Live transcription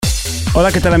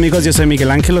Hola, ¿qué tal amigos? Yo soy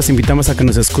Miguel Ángel. Los invitamos a que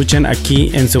nos escuchen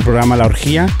aquí en su programa La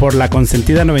Orgía por La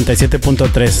Consentida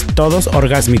 97.3. Todos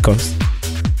orgásmicos.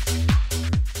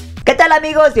 ¿Qué tal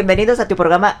amigos? Bienvenidos a tu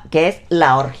programa que es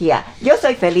La Orgía. Yo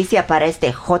soy Felicia para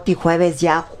este Joti jueves,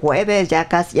 ya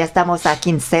casi, ya estamos a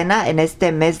quincena en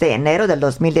este mes de enero del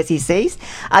 2016.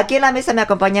 Aquí en la mesa me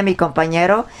acompaña mi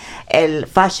compañero, el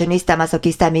fashionista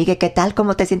masoquista Miguel. ¿Qué tal?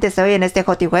 ¿Cómo te sientes hoy en este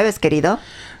Joti jueves, querido?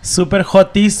 Super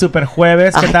Joti, super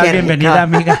jueves. ¿Qué tal? Bienvenida,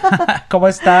 amiga. ¿Cómo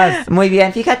estás? Muy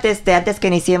bien. Fíjate, antes que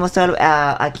iniciemos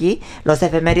aquí los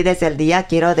efemérides del día,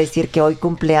 quiero decir que hoy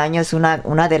cumpleaños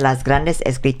una de las grandes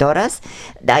escritoras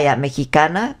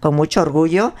mexicana, con mucho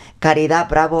orgullo, Caridad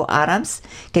Bravo Adams,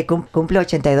 que cumple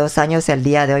 82 años el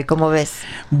día de hoy. ¿Cómo ves?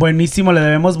 Buenísimo, le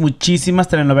debemos muchísimas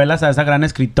telenovelas a esa gran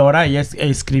escritora. Ella ha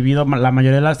escribido la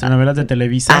mayoría de las telenovelas de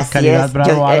Televisa. Así Caridad es.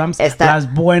 Bravo Adams,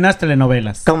 las buenas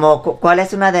telenovelas. ¿Cuál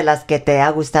es una de las que te ha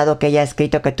gustado que ella ha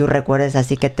escrito, que tú recuerdes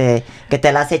así, que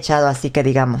te la has echado así, que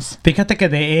digamos? Fíjate que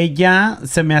de ella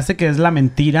se me hace que es La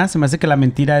Mentira. Se me hace que La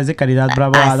Mentira es de Caridad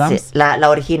Bravo Adams. La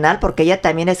original, porque ella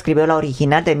también escribió la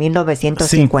original de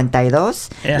 1952. Sí.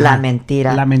 La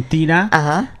Mentira. La Mentira.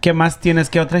 Ajá. ¿Qué más tienes?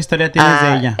 ¿Qué otra historia tienes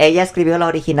de ella? Ella escribió la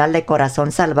original de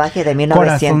Corazón Salvaje de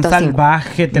 1950. Corazón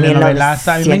Salvaje,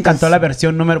 telenovelaza. A mí me encantó la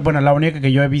versión la única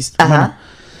que yo he visto. Ajá. Bueno,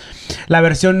 la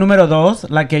versión número 2,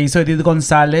 la que hizo Edith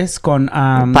González con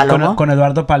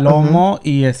Eduardo Palomo. Uh-huh.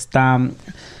 Y esta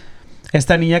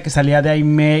niña que salía de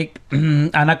iMake,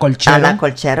 Ana Colchero. Ana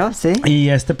Colchero, sí. Y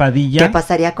Padilla. ¿Qué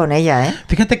pasaría con ella,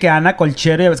 Fíjate que Ana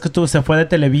Colchero, ya ves que se fue de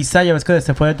Televisa,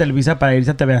 para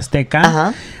irse a TV Azteca.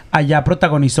 Ajá. Allá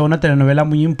protagonizó una telenovela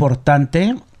muy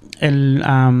importante,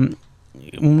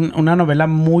 una novela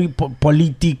muy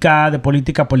política, de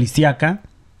política policíaca.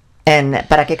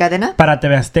 ¿Para qué cadena? Para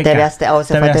TV Azteca. TV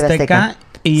Azteca.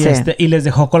 Y, sí. Y les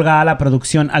dejó colgada la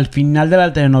producción. Al final de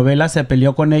la telenovela se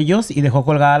peleó con ellos y dejó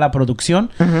colgada la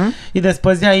producción. Uh-huh. Y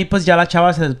después de ahí, pues ya la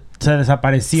chava se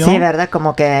desapareció. Sí, ¿verdad?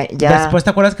 Como que ya... Después, ¿te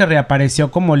acuerdas que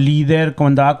reapareció como líder? Como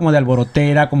andaba como de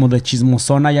alborotera, como de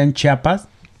chismosona allá en Chiapas.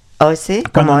 Oh, sí.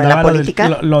 Como en la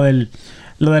política. Lo del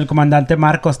comandante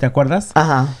Marcos, ¿te acuerdas?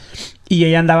 Ajá. Y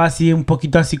ella andaba así, un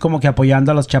poquito así como que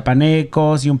apoyando a los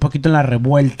chapanecos y un poquito en la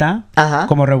revuelta. Ajá.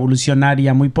 Como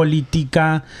revolucionaria, muy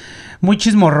política, muy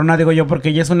chismorrona, digo yo, porque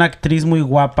ella es una actriz muy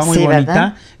guapa, muy bonita.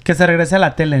 ¿Verdad? Que se regrese a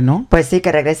la tele, ¿no? Pues sí,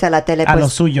 que regrese a la tele. A lo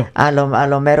suyo. A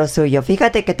lo mero suyo.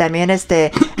 Fíjate que también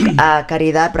a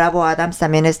Caridad Bravo Adams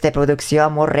también produció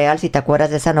Amor Real, si te acuerdas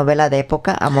de esa novela de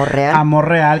época, Amor Real. Amor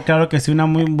Real, claro que sí, una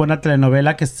muy buena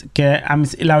telenovela que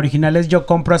la original es Yo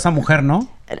compro a esa mujer, ¿no?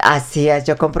 Así es,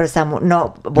 Yo compro esa mujer.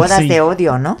 No, Bodas de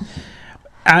Odio, ¿no?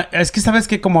 Es que sabes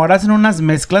que como ahora hacen unas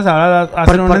mezclas, ahora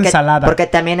hacen una ensalada. Porque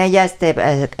también ella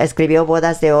escribió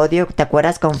Bodas de Odio, ¿te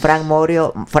acuerdas? Con Frank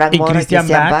Moro y Christian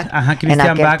Bach. Ajá,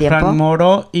 Christian Bach, Frank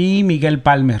Moro y Miguel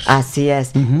Palmer. Así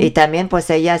es. Uh-huh. Y también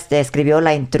pues ella escribió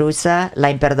La Intrusa,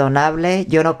 La Imperdonable,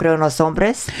 Yo no creo en los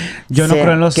hombres. Yo no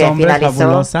creo en los hombres,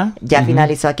 fabulosa. Ya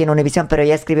finalizó aquí en Univision, pero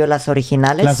ella escribió las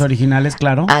originales. Las originales,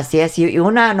 claro. Así es. Y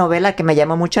una novela que me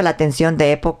llamó mucho la atención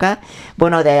de época,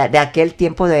 bueno, de aquel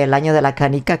tiempo del año de la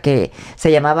que se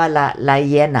llamaba La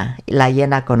Hiena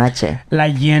con H. La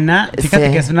Hiena, fíjate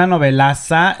que es una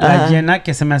novelaza. Ajá. La Hiena,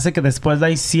 que se me hace que después la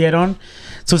hicieron.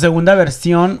 Su segunda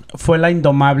versión fue La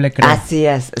Indomable, creo. Así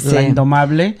es, sí. La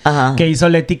Indomable, ajá, que hizo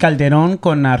Leti Calderón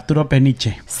con Arturo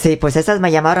Peniche. Sí, pues esas me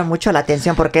llamaron mucho la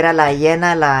atención porque era La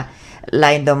Hiena, la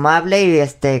Indomable y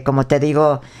como te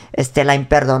digo, La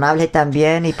Imperdonable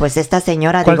también. Y pues esta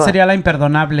señora, ¿Cuál sería La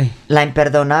Imperdonable? La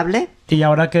Imperdonable. Y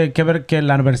ahora que ver que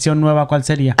la versión nueva, ¿cuál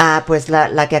sería? Pues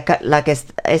la que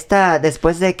esta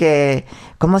después de que,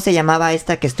 ¿cómo se llamaba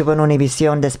esta que estuvo en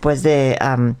Univision después de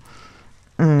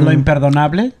 ¿Lo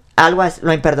Imperdonable?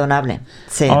 Lo Imperdonable,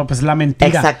 sí. Oh, pues La Mentira.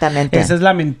 Exactamente. Esa es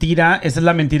la mentira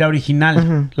original.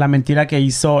 Uh-huh. La mentira que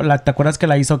hizo, ¿te acuerdas que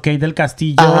la hizo Kate del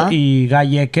Castillo Ajá. y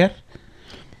Guy Ecker?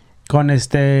 Con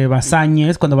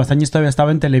Basáñez, cuando Basáñez todavía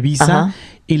estaba en Televisa. Ajá.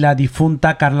 Y la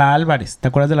difunta Carla Álvarez. ¿Te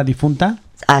acuerdas de la difunta?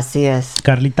 Así es.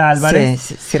 Carlita Álvarez.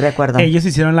 Sí, recuerdo. Ellos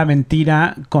hicieron La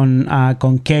Mentira con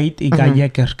Kate y Guy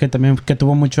Ecker, que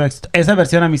tuvo mucho éxito. Esa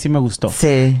versión a mí sí me gustó.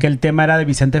 Sí. Que el tema era de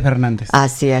Vicente Fernández.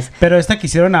 Así es. Pero esta que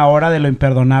hicieron ahora de Lo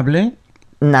Imperdonable...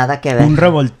 Nada que ver. Un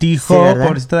revoltijo,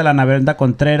 pobrecita de la Brenda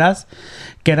Contreras,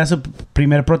 que era su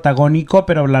primer protagónico,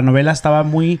 pero la novela estaba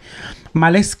muy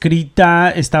mal escrita,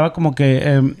 estaba como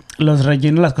que los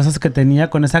rellenos, las cosas que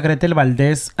tenía con esa Gretel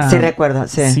Valdés. Sí, recuerdo,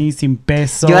 sí. Sí, sin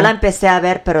peso. Yo la empecé a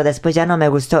ver, pero después ya no me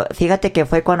gustó. Fíjate que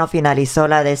fue cuando finalizó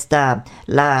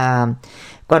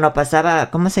cuando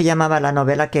pasaba, ¿cómo se llamaba la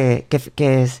novela que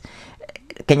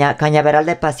Cañaveral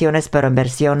de Pasiones, pero en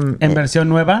versión... En versión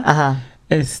nueva. Ajá.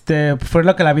 Fue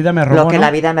Lo que la vida me robó, Lo que ¿no?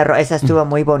 la vida me robó. Esa estuvo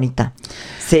muy bonita.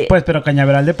 Sí. Pues, pero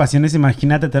Cañaveral de Pasiones,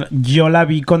 imagínate, yo la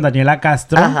vi con Daniela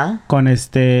Castro, Ajá. con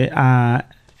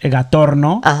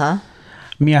Gatorno, Ajá.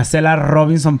 mi Acela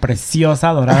Robinson, preciosa,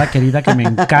 dorada, querida, que me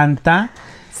encanta.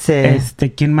 Sí.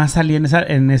 ¿Quién más salía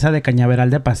en esa de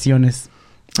Cañaveral de Pasiones?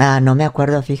 No me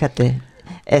acuerdo, fíjate.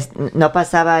 No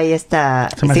pasaba ahí esta...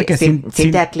 Se me hace que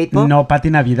Cintia Clipo. No, Pati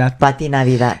Navidad. Pati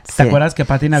Navidad, ¿Te acuerdas que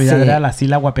Pati Navidad era la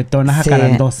Sila guapetona,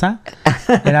 jacarandosa?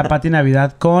 Era Pati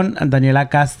Navidad con Daniela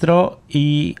Castro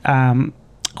y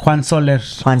Juan Soler.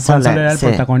 Juan Soler era el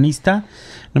protagonista.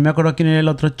 No me acuerdo quién era el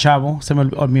otro chavo.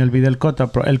 Me olvidé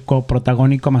el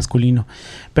coprotagónico masculino.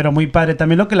 Pero muy padre.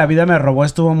 También Lo que la vida me robó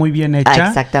estuvo muy bien hecha.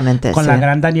 Exactamente, con la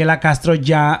gran Daniela Castro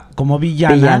ya como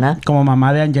villana. Como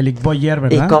mamá de Angelique Boyer,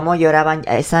 ¿verdad? Y cómo lloraban.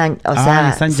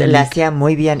 Se le hacía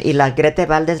muy bien. Y la Grete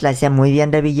Valdes la hacía muy bien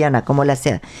de villana. ¿Cómo le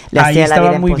hacía? Ahí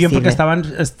estaba muy bien porque estaban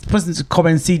pues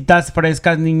jovencitas,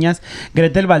 frescas, niñas.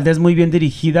 Gretel Valdés muy bien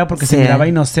dirigida porque se miraba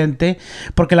inocente.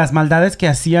 Porque las maldades que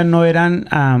hacían no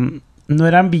eran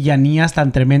villanías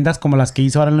tan tremendas como las que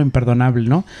hizo ahora en Lo Imperdonable,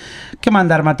 ¿no? Que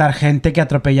mandar matar gente, que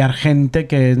atropellar gente,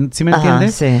 que... ¿Sí me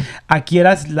entiendes? Sí. Aquí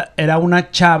era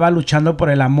una chava luchando por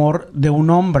el amor de un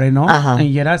hombre, ¿no? Ajá.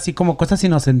 Y era así como cosas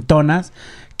inocentonas.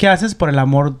 ¿Qué haces por el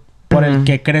amor, por el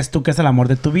que crees tú que es el amor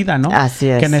de tu vida, ¿no? Así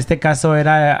es. Que en este caso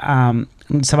era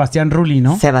Sebastián Rulli,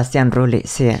 ¿no? Sebastián Rulli,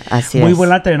 sí, así es. Muy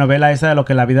buena telenovela esa de Lo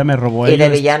que la vida me robó. Y de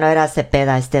villano era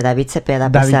Cepeda, David Cepeda.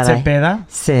 David Cepeda.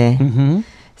 Sí. Uh-huh.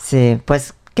 Sí,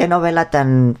 pues qué novela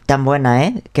tan buena,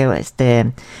 ¿eh? Que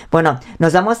bueno,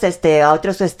 nos damos a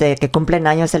otros que cumplen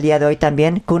años el día de hoy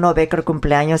también. Kuno Becker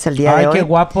cumpleaños el día de hoy. Ay, qué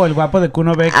guapo, el guapo de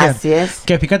Kuno Becker. Así es.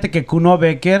 Que fíjate que Kuno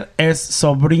Becker es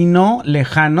sobrino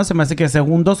lejano, se me hace que es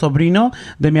segundo sobrino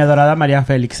de mi adorada María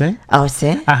Félix, ¿eh? ¿Oh,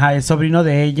 sí? Ajá, es sobrino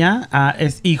de ella,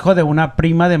 es hijo de una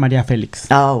prima de María Félix.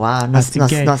 Oh, wow,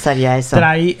 no sabía eso.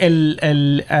 Trae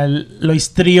lo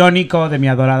histriónico de mi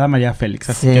adorada María Félix,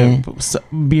 así que pues,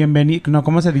 bienvenido, ¿no?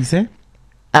 ¿Cómo se dice?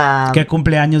 ¿Qué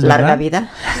cumpleaños, verdad? Larga vida.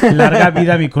 Larga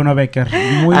vida, mi Kuno Becker.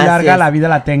 Muy así larga es. La vida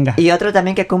la tenga. Y otro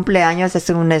también que cumple años es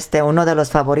uno de los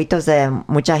favoritos de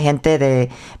mucha gente de,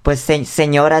 pues,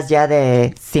 señoras ya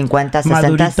de 50, 60.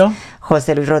 Madurito.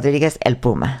 José Luis Rodríguez, el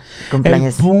Puma.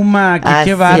 Cumpleaños. El Puma,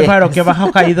 qué bárbaro, qué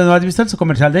bajo caído. ¿No has visto su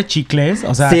comercial de chicles?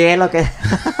 O sea, sí, es lo que...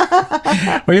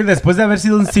 Oye, después de haber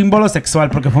sido un símbolo sexual,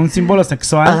 porque fue un símbolo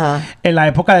sexual en la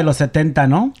época de los 70,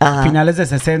 ¿no? Finales de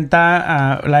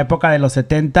 60, la época de los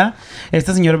 70.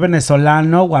 Este señor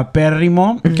venezolano,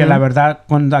 guapérrimo, que la verdad,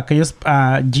 con aquellos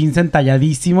jeans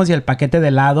entalladísimos y el paquete de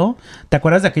helado. ¿Te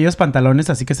acuerdas de aquellos pantalones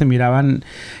así que se miraban,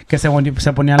 que se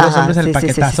ponían los hombres el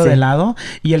paquetazo de helado?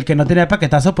 Y el que no tenía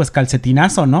paquetazo, pues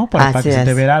calcetinazo, ¿no? Para que se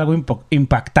te viera algo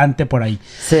impactante por ahí.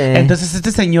 Sí. Entonces,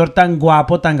 este señor tan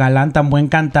guapo, tan galán, tan buen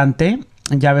cantante,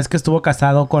 ya ves que estuvo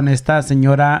casado con esta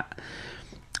señora,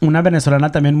 una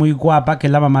venezolana también muy guapa, que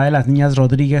es la mamá de las niñas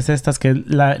Rodríguez estas, que es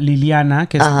la Liliana,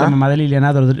 que es la mamá de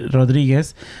Liliana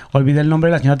Rodríguez. Olvidé el nombre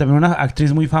de la señora, también una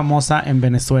actriz muy famosa en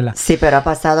Venezuela. Sí, pero ha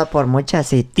pasado por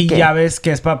muchas y ya ves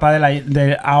que es papá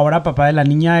ahora papá de la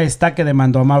niña esta que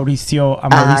demandó a Mauricio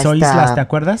Islas, ¿te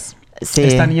acuerdas? Sí.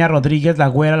 Esta niña Rodríguez, la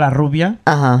güera, la rubia.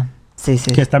 Ajá. Sí, sí.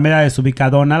 Que está media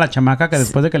desubicadona, la chamaca, que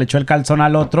después de que le echó el calzón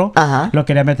al otro, lo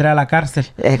quería meter a la cárcel.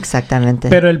 Exactamente.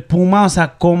 Pero el Puma, o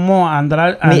sea, ¿cómo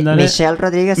andar? Michelle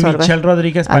Rodríguez. Michelle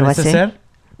Rodríguez parece ser.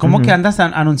 ¿Cómo que andas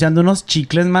anunciando unos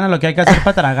chicles, mana? Lo que hay que hacer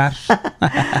para tragar.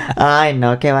 Ay,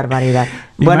 no, qué barbaridad.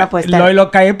 Bueno, pues... Lo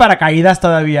cae para caídas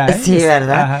todavía, ¿eh? Sí,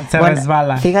 ¿verdad? Ajá, se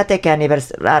resbala. Fíjate que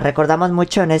recordamos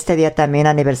mucho en este día también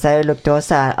aniversario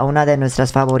luctuoso a una de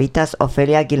nuestras favoritas,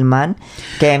 Ofelia Guilmán,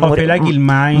 que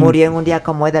murió en un día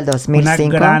como hoy del 2005.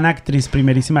 Una gran actriz,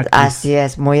 primerísima actriz. Así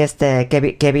es, muy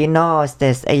que vino,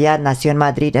 ella nació en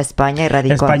Madrid, España,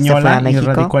 y Española, se fue a México. Y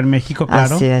radicó en México,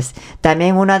 claro. Así es.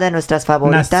 También una de nuestras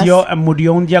favoritas.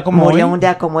 Murió un día como hoy. Murió un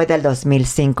día como hoy del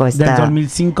 2005. Del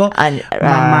 2005.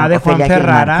 Mamá de Juan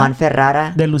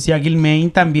Ferrara. De Lucía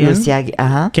Guilmain también.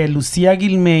 Que Lucía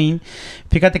Guilmain,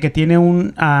 fíjate que tiene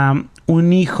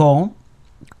un hijo,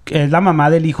 que es la mamá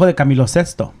del hijo de Camilo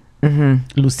VI.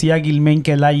 Lucía Guilmain,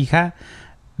 que es la hija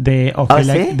de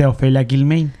Ofelia, ¿sí? de Ofelia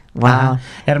Guilmain. Wow. Ajá.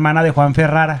 Hermana de Juan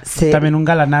Ferrara. Sí. También un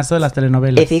galanazo de las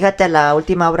telenovelas. Y fíjate, la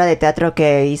última obra de teatro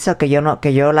que hizo, que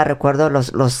yo la recuerdo,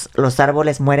 los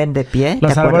árboles mueren de pie.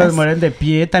 Los árboles mueren de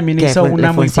pie. También hizo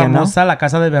una muy famosa, La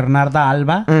casa de Bernarda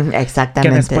Alba. Exactamente.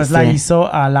 Que después la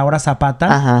hizo a Laura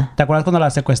Zapata. Ajá. ¿Te acuerdas cuando la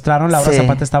secuestraron? Laura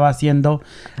Zapata estaba haciendo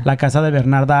La casa de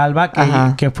Bernarda Alba,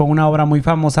 que fue una obra muy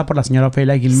famosa por la señora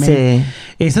Ofelia Guilmain.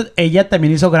 Sí. Ella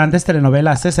también hizo grandes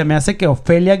telenovelas. Se me hace que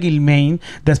Ofelia Guilmain,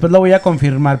 después lo voy a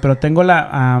confirmar, pero tengo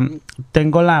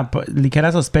la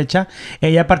ligera sospecha,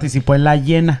 ella participó en La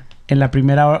Hiena, en la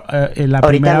primera ahorita primera lo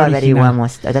original.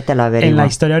 averiguamos, ahorita te lo averiguo. En la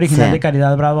historia original de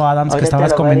Caridad Bravo Adams, que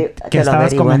estabas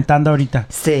comentando ahorita.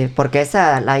 Sí, porque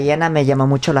La Hiena me llamó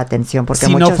mucho la atención. Porque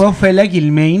si no fue Ofelia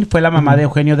Guilmain, fue la mamá de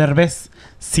Eugenio Derbez,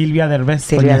 Silvia Derbez.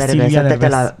 Silvia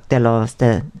Derbez.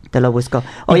 Te lo busco.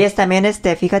 Oye, también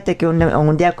fíjate que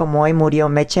un día como hoy murió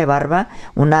Meche Barba,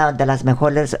 una de las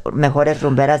mejores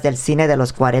rumberas del cine de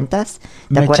los 40s.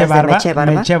 ¿Te acuerdas de Meche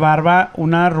Barba? Meche Barba,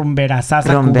 una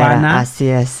rumberazaza cubana. Así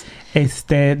es.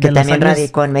 Que también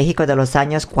radicó en México de los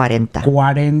años 40.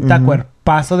 40,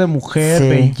 cuerpazo de mujer,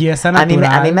 belleza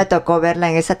natural. A mí me tocó verla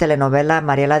en esa telenovela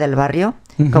Mariela del Barrio,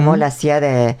 cómo la hacía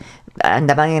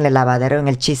andaban en el lavadero, en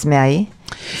el chisme ahí.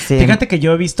 Sí. Fíjate que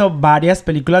yo he visto varias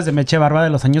películas de Meche Barba de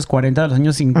los años 40, de los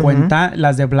años 50,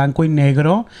 las de blanco y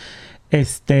negro.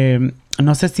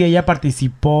 No sé si ella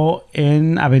participó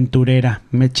en Aventurera,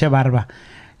 Meche Barba.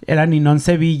 Era Ninón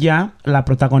Sevilla, la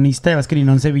protagonista. Ya ves que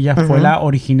Ninón Sevilla fue la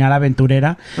original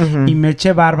aventurera. Y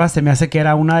Meche Barba se me hace que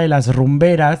era una de las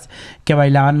rumberas que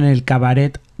bailaban en el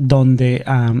cabaret donde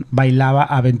bailaba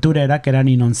aventurera, que era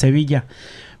Ninón Sevilla.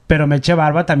 Pero Meche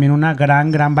Barba también una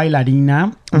gran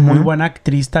bailarina. Muy buena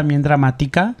actriz, también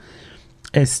dramática.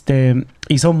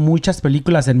 Hizo muchas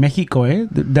películas en México,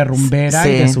 de rumbera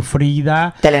y de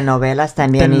sufrida. Telenovelas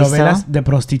también Telenovelas de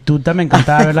prostituta. Me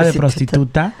encantaba verla de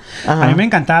prostituta. A mí me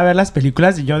encantaba ver las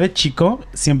películas. Yo de chico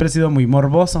siempre he sido muy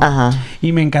morboso.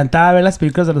 Y me encantaba ver las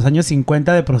películas de los años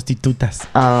 50 de prostitutas.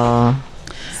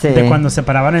 Sí. De cuando se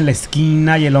paraban en la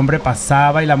esquina y el hombre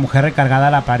pasaba y la mujer recargada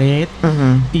a la pared.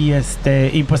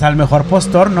 Y pues al mejor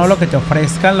postor, ¿no? Lo que te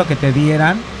ofrezcan, lo que te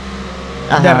dieran.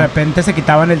 De repente se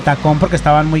quitaban el tacón porque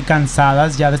estaban muy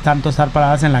cansadas ya de tanto estar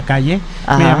paradas en la calle.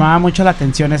 Me llamaba mucho la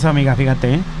atención eso, amiga,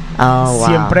 fíjate. Wow.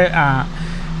 Siempre,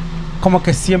 como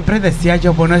que siempre decía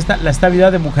yo, bueno, esta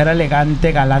vida de mujer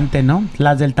elegante, galante, ¿no?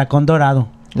 Las del tacón dorado.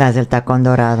 Las del tacón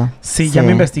dorado. Sí, ¿ya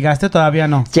me investigaste? Todavía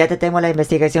no. Ya te tengo la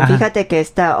investigación. Fíjate que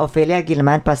esta Ofelia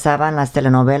Guilmain pasaba en las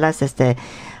telenovelas,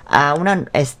 a una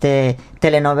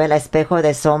telenovela Espejo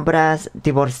de Sombras,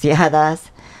 Divorciadas,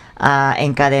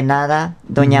 Encadenada,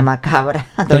 Doña Macabra.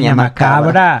 Doña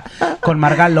Macabra, con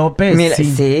Marga López.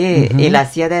 Sí, y la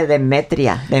hacía de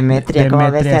Demetria, ¿cómo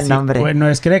ves el nombre? Bueno,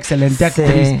 es que era excelente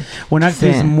actriz. Una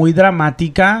actriz muy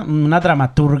dramática, una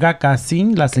dramaturga casi,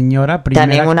 la señora primera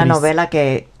También una actriz. novela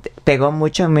que pegó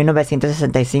mucho en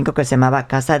 1965 que se llamaba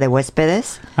Casa de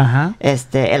Huéspedes.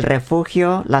 El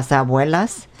Refugio, Las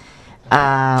Abuelas,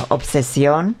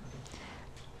 Obsesión.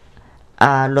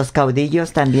 Los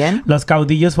Caudillos también. Los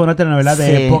Caudillos fue una telenovela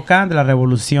de época, de la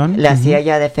Revolución. La hacía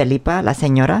ella de Felipa, la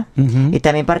señora. Y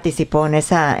también participó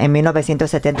en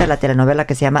 1970, la telenovela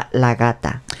que se llama La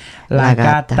Gata. La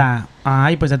Gata.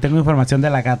 Ay, pues ya tengo información de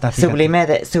La Gata. Sublime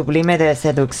de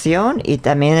seducción. Y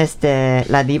también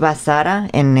La Diva Sara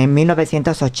en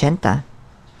 1980.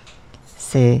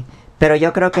 Sí. Pero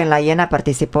yo creo que en La Hiena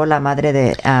participó la madre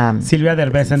de... Silvia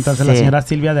Derbez, entonces, la señora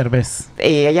Silvia Derbez.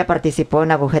 Y ella participó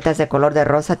en Agujetas de Color de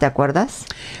Rosa, ¿te acuerdas?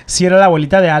 Sí, era la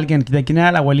abuelita de alguien. ¿De quién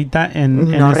era la abuelita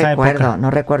en esa época?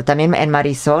 No recuerdo. También en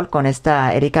Marisol, con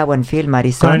esta Erika Buenfil,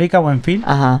 Marisol. ¿Con Erika Buenfil?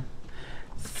 Ajá.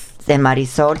 En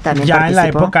Marisol también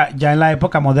participó. Ya en la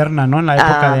época moderna, ¿no? En la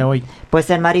época de hoy. Pues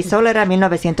en Marisol era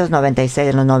 1996,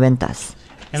 en los 90s.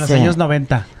 En los años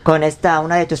 90. Con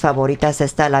una de tus favoritas,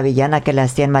 la villana que le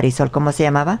hacía en Marisol, ¿cómo se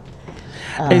llamaba?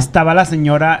 Estaba la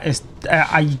señora,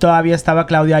 ahí todavía estaba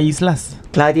Claudia Islas.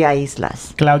 Claudia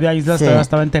Islas todavía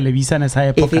estaba en Televisa en esa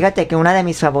época. Y fíjate que una de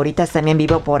mis favoritas también,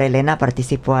 Vivo por Elena,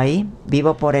 participó ahí.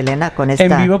 Vivo por Elena con esta...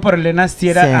 En Vivo por Elena sí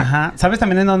era, ¿Sabes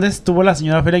también en dónde estuvo la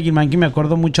señora Ofelia Guilmain? Que me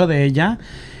acuerdo mucho de ella.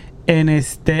 En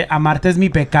Amarte es mi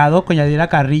pecado, con Yadira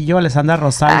Carrillo, Alessandra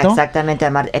Rosaldo. Exactamente,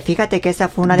 Fíjate que esa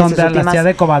fue una de sus últimas...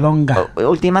 de Covadonga.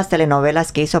 Últimas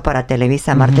telenovelas que hizo para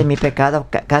Televisa. Amarte es mi pecado,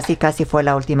 casi fue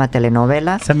la última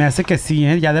telenovela. Se me hace que sí,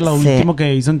 ya de lo último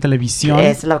que hizo en televisión.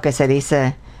 Es lo que se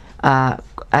dice.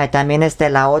 También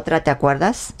la otra, ¿te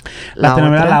acuerdas? La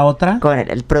telenovela La Otra. Con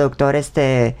el productor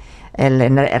el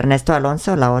Ernesto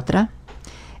Alonso, La Otra.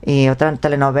 y otra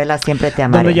telenovela, Siempre te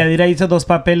amaré. Donde Yadira hizo 2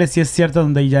 papeles, sí es cierto,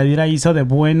 donde Yadira hizo de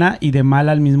buena y de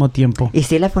mala al mismo tiempo. ¿Y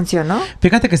sí le funcionó?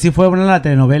 Fíjate que sí fue buena la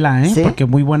telenovela, ¿eh? ¿Sí? Porque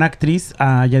muy buena actriz,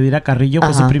 a Yadira Carrillo,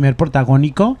 fue su primer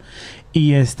protagónico.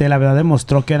 Y la verdad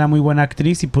demostró que era muy buena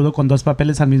actriz y pudo con 2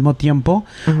 papeles al mismo tiempo.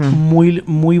 Muy,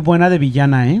 muy buena de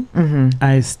villana, ¿eh?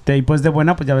 Y pues de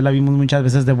buena, pues ya la vimos muchas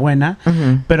veces de buena.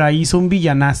 Pero ahí hizo un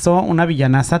villanazo, una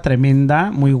villanaza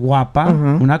tremenda, muy guapa.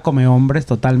 Una come hombres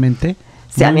totalmente.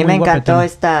 Sí, a mí me encantó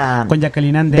esta... Con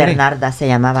Jacqueline Andere. Bernarda se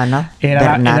llamaba, ¿no?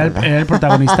 Era el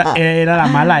protagonista. Era la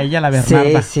mala, ella, la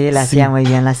Bernarda. Sí, la hacía muy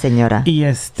bien la señora. Y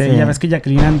ya ves que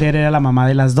Jacqueline Andere era la mamá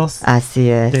de las 2. Así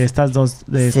es. De estas dos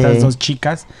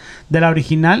chicas. De la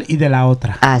original y de la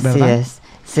otra. Así ¿verdad? es.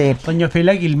 Sí. Doña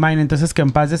Ofelia Guilmain, entonces que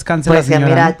en paz descanse pues la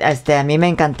señora. Pues mira, a mí me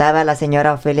encantaba la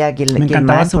señora Ofelia Guilmain. Me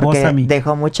encantaba su voz a mí.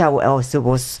 Dejó mucha su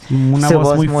voz. Una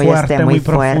voz muy fuerte, muy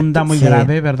profunda, muy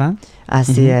grave, ¿verdad?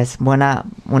 Así es, una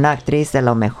actriz de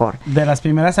lo mejor. De las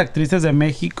primeras actrices de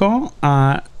México,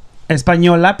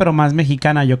 española, pero más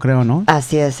mexicana, yo creo, ¿no?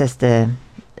 Así es,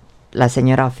 la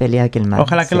señora Ofelia Guilmain.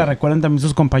 Ojalá que la recuerden también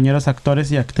sus compañeros actores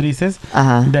y actrices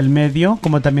del medio,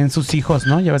 como también sus hijos,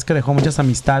 ¿no? Ya ves que dejó muchas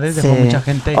amistades, dejó mucha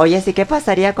gente. Oye, sí, ¿qué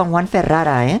pasaría con Juan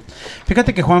Ferrara,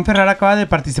 Fíjate que Juan Ferrara acaba de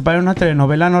participar en una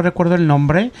telenovela, no recuerdo el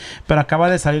nombre, pero acaba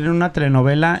de salir en una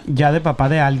telenovela ya de papá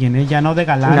de alguien, ya no de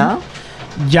galán. ¿No?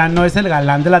 Ya no es el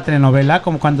galán de la telenovela,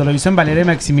 como cuando lo hizo en Valeria y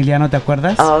Maximiliano, ¿te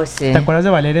acuerdas? Oh, sí. ¿Te acuerdas de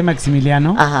Valeria y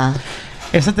Maximiliano? Ajá.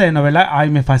 Esa telenovela, ay,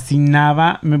 me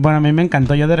fascinaba. Bueno, a mí me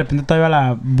encantó. Yo de repente todavía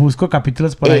la busco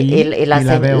capítulos por ahí y la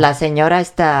veo. La señora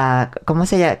esta, ¿cómo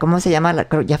se llama?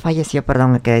 Ya falleció,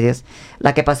 perdón, que Dios.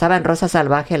 La que pasaba en Rosa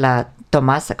Salvaje, la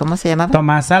Tomasa, ¿cómo se llamaba?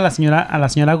 Tomasa, a la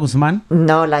señora Guzmán.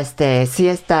 No, sí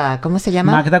está, ¿cómo se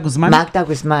llama? Magda Guzmán. Magda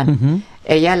Guzmán.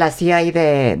 Ella la hacía ahí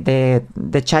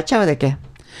de chacha o de qué?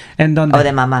 ¿En dónde? O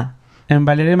de mamá. En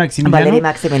Valeria y Maximiliano. Valeria y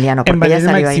Maximiliano. En Valeria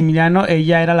y Maximiliano,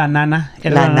 ella era la nana.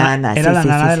 Era la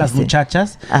nana de las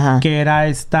muchachas. Que era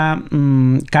esta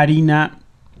Karina.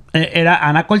 Era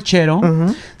Ana Colchero.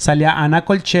 Salía Ana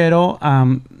Colchero,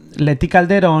 Leti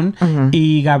Calderón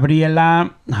y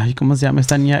Gabriela. Ay, ¿cómo se llama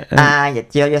esta niña?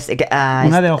 Yo sé que.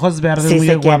 Una de ojos verdes, muy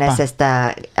guapa. ¿Quién es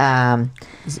esta?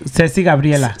 Cecilia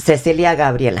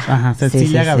Gabriela. Ajá,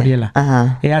 Cecilia Gabriela.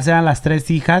 Ajá. Ellas eran las 3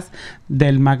 hijas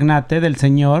del magnate, del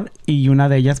señor, y una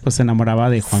de ellas pues se enamoraba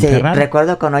de Juan Ferrara.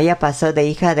 Recuerdo cuando ella pasó de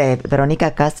hija de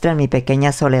Verónica Castro en Mi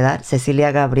Pequeña Soledad,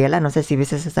 Cecilia Gabriela, no sé si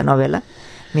viste esa novela,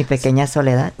 Mi Pequeña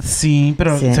Soledad. Sí,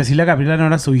 pero Cecilia Gabriela no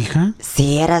era su hija.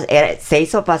 Sí, se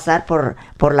hizo pasar por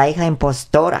la hija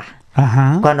impostora.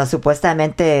 Ajá. Cuando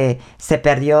supuestamente se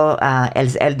perdió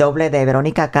el doble de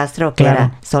Verónica Castro, que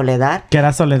era Soledad. Que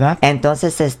era Soledad.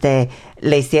 Entonces,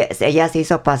 ella se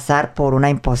hizo pasar por una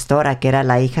impostora, que era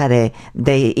la hija de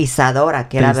Isadora,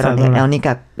 que era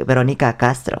Verónica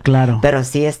Castro. Claro. Pero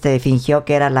sí, fingió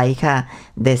que era la hija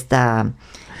de esta...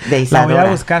 de Isadora. La voy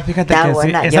a buscar, fíjate está que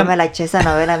buena. sí. Yo me la eché esa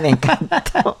novela, me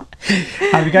encantó.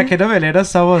 Amiga, qué noveleros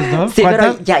somos, ¿no? Sí,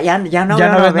 pero ya no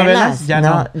veo novelas. Ya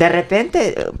no. De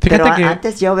repente, fíjate pero que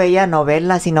antes yo veía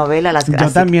novelas y novelas. Yo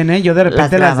también, yo de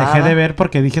repente las dejé de ver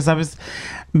porque dije, ¿sabes?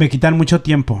 Me quitan mucho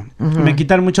tiempo. Me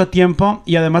quitan mucho tiempo.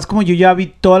 Y además, como yo ya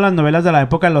vi todas las novelas de la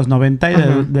época de los 90 y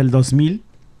del 2000,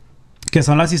 que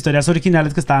son las historias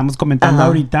originales que estábamos comentando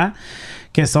ahorita,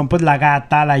 que son pues La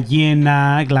Gata, La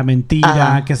Hiena, La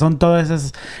Mentira, que son todas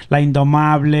esas, La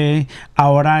Indomable,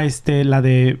 ahora la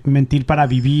de Mentir para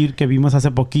Vivir, que vimos hace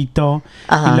poquito,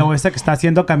 y luego esta que está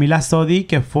haciendo Camila Sodi,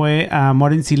 que fue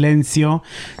Amor en Silencio.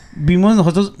 Vimos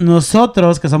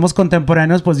nosotros que somos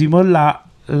contemporáneos, pues vimos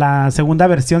la segunda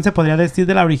versión, se podría decir,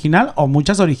 de la original, o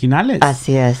muchas originales.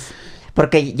 Así es.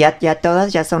 Porque ya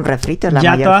todas ya son refritos, la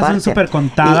mayor parte. Ya todas son súper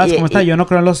contadas. ¿Cómo está? Yo no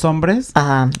creo en los hombres.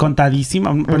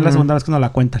 Contadísima. Es la segunda vez que nos la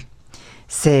cuentan.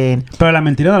 Sí. Pero La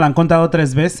Mentira nos la han contado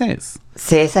 3 veces.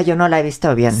 Sí, esa yo no la he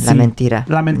visto bien, sí. La Mentira.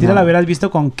 La Mentira la hubieras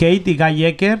visto con Kate y Guy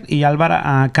Ecker y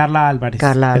Carla Álvarez.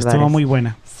 Estuvo muy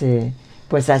buena. Sí.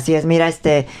 Pues así es, mira,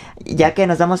 ya que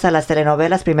nos vamos a las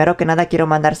telenovelas, primero que nada quiero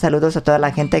mandar saludos a toda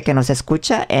la gente que nos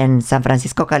escucha en San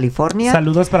Francisco, California.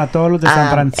 Saludos para todos los de San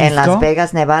Francisco. En Las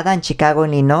Vegas, Nevada, en Chicago,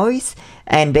 Illinois,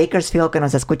 en Bakersfield, que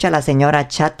nos escucha la señora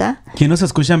Chata. ¿Quién nos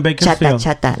escucha en Bakersfield?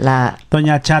 Chata,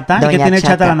 Doña Chata. ¿Y qué tiene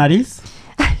Chata la nariz?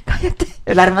 Ay, cállate.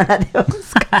 La hermana de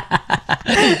Oscar.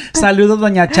 Saludos,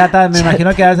 doña Chata. Me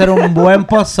imagino que va a ser un buen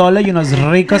pozole y unos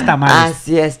ricos tamales.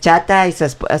 Así es, Chata y su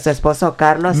esposo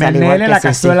Carlos. Menele la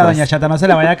cazuela, doña Chata. No se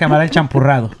le vaya a quemar el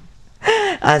champurrado.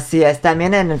 Así es,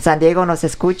 también en San Diego nos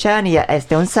escuchan y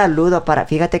un saludo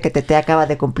fíjate que Tete acaba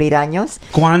de cumplir años.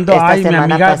 ¿Cuándo? Ay, mi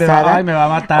amiga me va a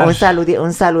matar.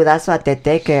 Un saludazo a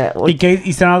Tete que... ¿Y qué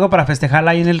hicieron algo para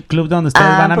festejarla ahí en el club donde ustedes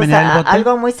van a menear el bote?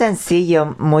 Algo muy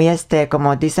sencillo, muy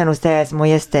como dicen ustedes,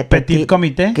 muy petit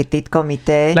comité. Petit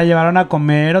comité. ¿La llevaron a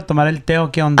comer o tomar el té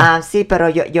o qué onda? Sí, pero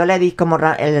yo le di como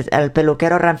el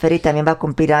peluquero Ranferi también va a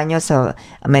cumplir años o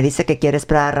me dice que quiere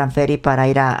esperar a Ranferi para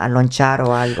ir a lonchar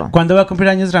o algo. ¿Cuándo va a cumplir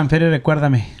años Ranferi?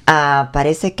 Recuérdame.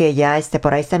 Parece que ya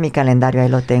por ahí está mi calendario, ahí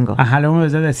lo tengo. Ajá, luego me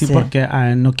debes de decir sí. Porque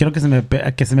no quiero que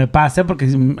se me pase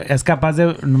porque es capaz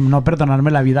de no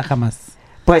perdonarme la vida jamás.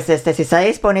 Pues si está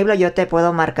disponible yo te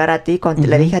puedo marcar a ti.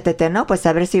 Le dije a Tete, no, pues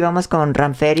a ver si vamos con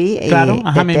Ranferi. Claro,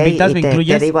 ajá, me invitas, me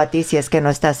incluyes. Te digo a ti si es que no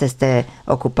estás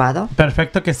ocupado.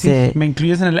 Perfecto que sí. Me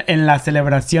incluyes en la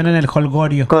celebración en el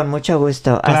holgorio. Con mucho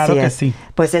gusto, claro así que es. Sí.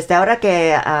 Pues ahora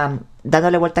que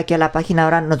dándole vuelta aquí a la página,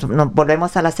 ahora nos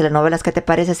volvemos a las telenovelas. ¿Qué te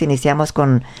parece si iniciamos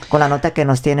con la nota que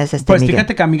nos tienes, Pues Miguel?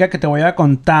 Fíjate que, amiga, que te voy a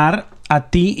contar a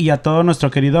ti y a todo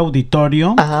nuestro querido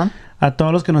auditorio. Ajá. A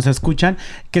todos los que nos escuchan,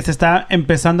 que se está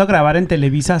empezando a grabar en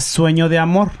Televisa Sueño de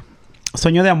Amor.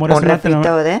 Sueño de Amor es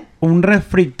un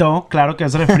refrito, claro que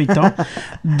es refrito,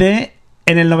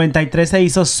 en el 93 se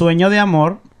hizo Sueño de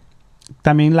Amor,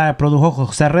 también la produjo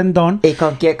José Rendón. ¿Y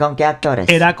con qué actores?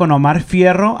 Era con Omar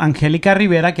Fierro, Angélica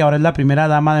Rivera, que ahora es la primera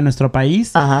dama de nuestro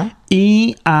país, ajá,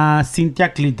 y a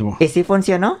Cintia Clitbo. ¿Y sí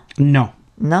funcionó? No.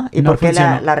 ¿No? ¿Y por qué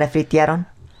la refritearon?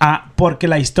 Porque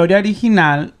la historia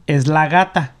original es La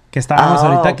Gata. Que estábamos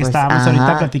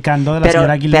ahorita platicando de la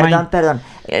señora Gilmain. Perdón.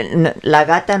 ¿La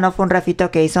Gata no fue un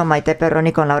refrito que hizo Maite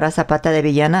Perroni con Laura Zapata de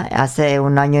villana hace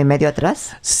 1 año y medio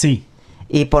atrás? Sí.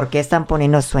 ¿Y por qué están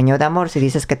poniendo Sueño de Amor si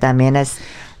dices que también es...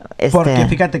 Porque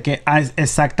fíjate que...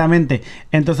 exactamente.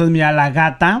 Entonces, mira, La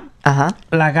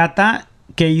Gata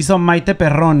que hizo Maite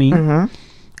Perroni... Uh-huh.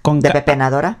 ¿De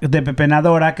Pepenadora? De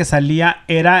Pepenadora, que salía,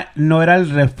 no era el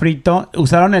refrito,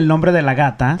 usaron el nombre de La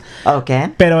Gata. Ok.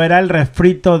 Pero era el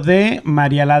refrito de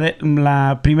María,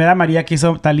 la primera María que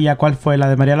hizo Thalía. ¿Cuál fue? ¿La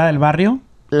de María la del Barrio?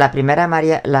 La primera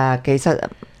María, la que hizo...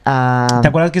 ¿Te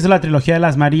acuerdas que hizo la trilogía de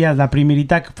las Marías? La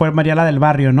primerita fue María la del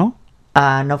Barrio, ¿no?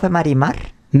 ¿No fue Marimar?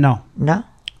 No. ¿No?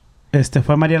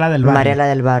 Fue María la del Barrio. María la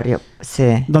del Barrio,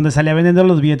 sí. Donde salía vendiendo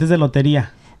los billetes de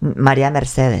lotería. María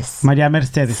Mercedes. María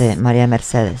Mercedes. Sí, María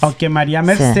Mercedes. Ok, María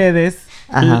Mercedes,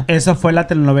 sí. Eso fue la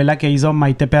telenovela que hizo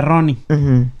Maite Perroni.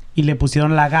 Uh-huh. Y le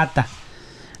pusieron La Gata.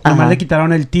 Nomás le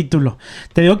quitaron el título.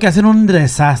 Te digo que hacen un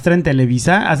desastre en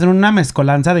Televisa. Hacen una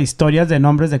mezcolanza de historias, de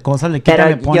nombres, de cosas.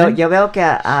 Pero yo veo que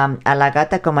a La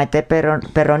Gata con Maite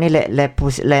Perroni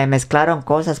le mezclaron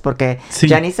cosas. Porque sí.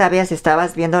 Ya ni sabía si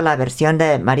estabas viendo la versión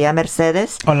de María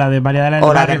Mercedes. O la de María la del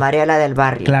Barrio. O la de María la del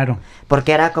Barrio. Claro.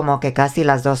 Porque era como que casi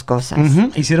las dos cosas.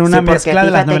 Uh-huh. Hicieron una mezcla de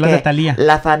las novelas de Thalía.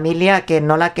 La familia que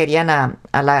no la querían a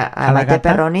Maite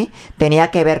Perroni tenía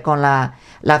que ver con la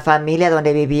familia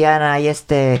donde vivían ahí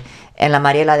en la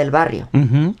Mariela del Barrio.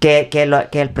 Uh-huh. Que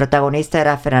el protagonista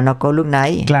era Fernando Columna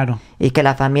ahí. Claro. Y que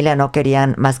la familia no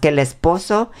querían más que el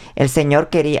esposo. El señor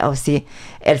quería,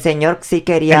 el señor sí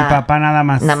quería. El papá nada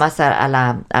más. Nada más a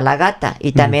la gata.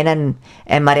 Y también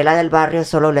en Mariela del Barrio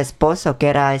solo el esposo, que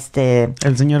era el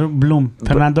señor Blum,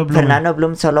 Fernando Blum. Fernando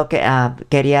Blum solo que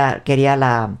quería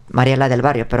la Mariela del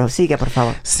Barrio. Pero sigue, por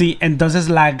favor. Sí, entonces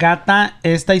La Gata,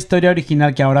 esta historia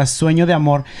original que ahora es Sueño de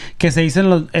Amor, que se hizo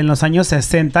en los años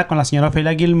 60 con la señora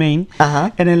Ofelia Gilmain.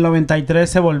 Ajá. En el 93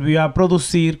 se volvió a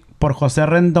producir por José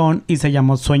Rendón y se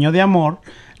llamó Sueño de Amor.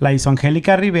 La hizo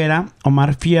Angélica Rivera,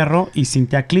 Omar Fierro y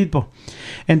Cintia Clitbo.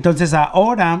 Entonces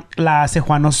ahora la hace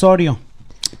Juan Osorio.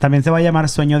 También se va a llamar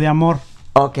Sueño de Amor.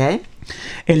 Ok.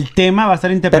 El tema va a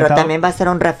estar interpretado... Pero también va a ser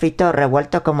un refrito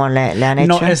revuelto como le han hecho.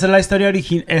 No, esa es la historia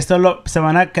original. Se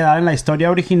van a quedar en la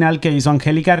historia original que hizo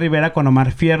Angélica Rivera con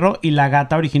Omar Fierro y La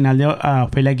Gata original de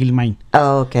Ofelia Gilmain.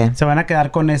 Oh, ok. Se van a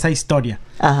quedar con esa historia.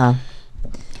 Ajá.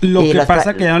 Lo que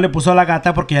pasa es que ya no le puso La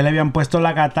Gata porque ya le habían puesto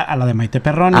La Gata a la de Maite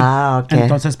Perroni. Ah, ok.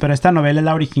 Entonces, pero esta novela es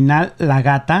la original, La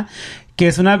Gata, que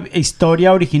es una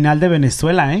historia original de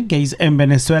Venezuela, que en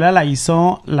Venezuela la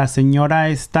hizo la señora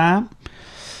esta...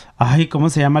 Ay, ¿cómo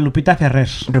se llama? Lupita Ferrer.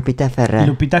 Lupita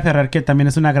Ferrer, que también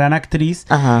es una gran actriz.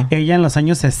 Ajá. Ella en los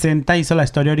años 60 hizo la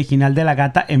historia original de La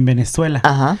Gata en Venezuela.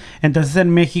 Ajá. Entonces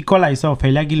en México la hizo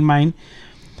Ofelia Gilmain.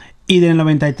 Y en el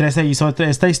 93 se hizo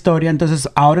esta historia. Entonces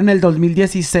ahora en el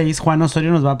 2016 Juan Osorio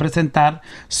nos va a presentar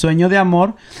Sueño de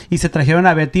Amor. Y se trajeron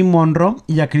a Betty Monroe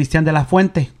y a Cristian de la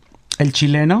Fuente. El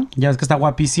chileno, ya ves que está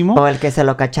guapísimo. O el que se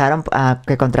lo cacharon,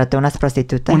 que contrató unas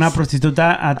prostitutas. Una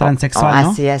prostituta transexual, ¿no?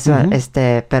 Así es,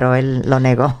 pero él lo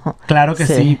negó. Claro que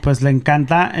sí, pues le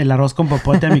encanta el arroz con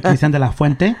popote a mi Cristian de la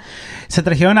Fuente. Se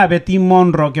trajeron a Betty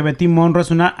Monroe, que Betty Monroe es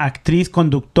una actriz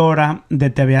conductora de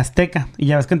TV Azteca. Y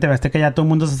ya ves que en TV Azteca ya todo el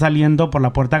mundo está saliendo por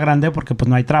la puerta grande porque pues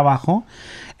no hay trabajo.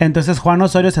 Entonces Juan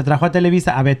Osorio se trajo a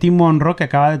Televisa a Betty Monroe, que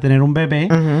acaba de tener un bebé.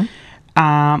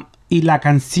 Y la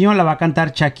canción la va a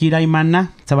cantar Shakira y Maná.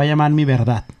 Se va a llamar Mi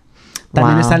Verdad.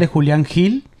 También sale Julián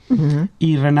Gil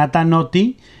y Renata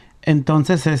Notti.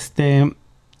 Entonces,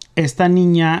 esta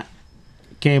niña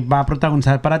que va a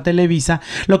protagonizar para Televisa.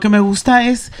 Lo que me gusta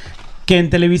es que en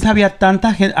Televisa había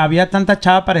tanta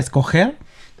chava para escoger.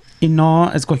 Y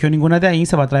no escogió ninguna de ahí.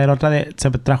 Se va a traer otra se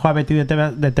trajo a Betty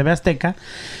de TV Azteca.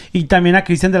 Y también a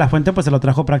Cristian de la Fuente, pues se lo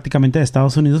trajo prácticamente de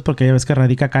Estados Unidos, porque ya ves que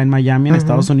radica acá en Miami, en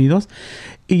Estados Unidos.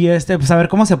 Y pues a ver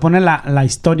cómo se pone la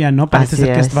historia, ¿no? Parece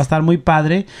ser que va a estar muy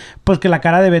padre. Porque la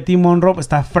cara de Betty Monroe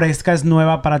está fresca, es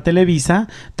nueva para Televisa.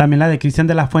 También la de Cristian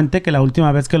de la Fuente, que la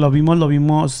última vez que lo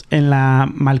vimos en La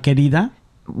Malquerida.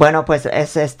 Bueno, pues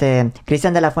es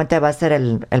Cristian de la Fuente va a ser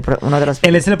uno de los...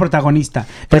 Él es el protagonista.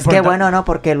 Pues qué bueno, ¿no?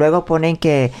 Porque luego ponen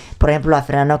que, por ejemplo, a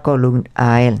Fernando Colunga,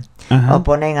 a él. O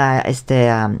ponen a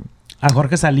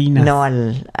Jorge Salinas. No,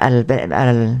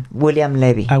 al William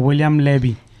Levy. A William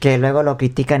Levy. Que luego lo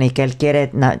critican y que él quiere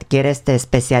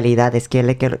especialidades,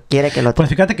 quiere que lo... Pues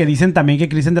fíjate que dicen también que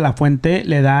Cristian de la Fuente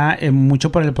le da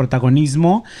mucho por el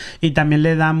protagonismo y también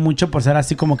le da mucho por ser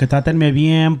así como que trátenme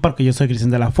bien porque yo soy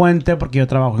Cristian de la Fuente, porque yo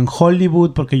trabajo en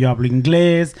Hollywood, porque yo hablo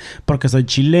inglés, porque soy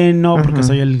chileno, porque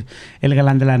soy el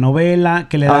galán de la novela,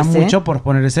 que le da mucho por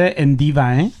ponerse en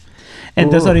diva, ¿eh?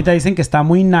 Entonces ahorita dicen que está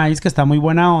muy nice, que está muy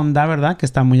buena onda, ¿verdad? Que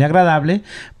está muy agradable,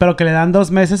 pero que le dan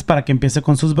 2 meses para que empiece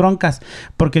con sus broncas.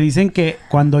 Porque dicen que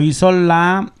cuando hizo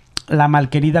la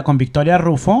Malquerida con Victoria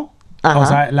Rufo, o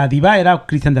sea, la diva era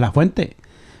Cristian de la Fuente.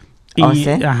 Y,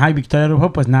 y Victoria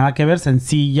Rufo, pues nada que ver,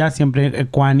 sencilla, siempre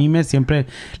ecuánime, siempre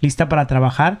lista para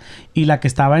trabajar. Y la que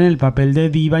estaba en el papel de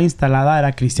diva instalada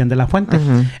era Cristian de la Fuente.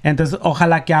 Entonces,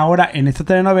 ojalá que ahora en esta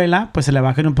telenovela, pues se le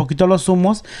bajen un poquito los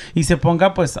humos y se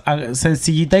ponga, pues,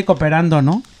 sencillita y cooperando,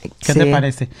 ¿no? ¿Qué te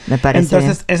parece? Me parece.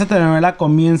 Entonces, esa telenovela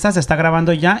se está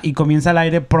grabando ya y comienza al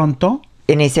aire pronto.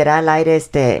 ¿Iniciará al aire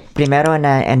primero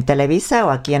en Televisa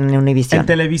o aquí en Univisión? En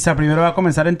Televisa, primero va a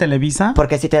comenzar en Televisa.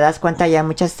 Porque si te das cuenta, ya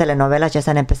muchas telenovelas ya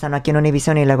están empezando aquí en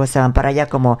Univisión y luego se van para allá,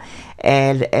 como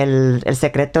el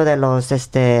secreto de los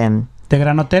 ¿De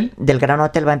Gran Hotel? Del Gran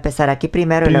Hotel va a empezar aquí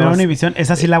primero y luego luego Univisión.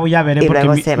 Esa sí la voy a ver,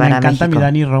 porque me encanta mi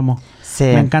Dani Romo. Sí.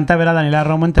 Me encanta ver a Daniela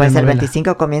Romo en telenovela. Pues el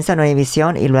 25 comienza en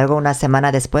Univisión y luego una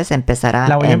semana después empezará.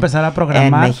 La voy a empezar a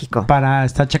programar en México para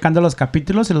estar checando los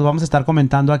capítulos y los vamos a estar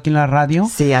comentando aquí en la radio.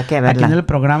 Sí, hay que verla. Aquí en el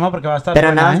programa porque va a estar Pero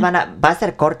buena, nada más va a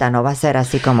ser corta, no va a ser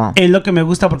así como... Es lo que me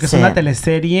gusta porque es una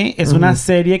teleserie, es una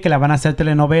serie que la van a hacer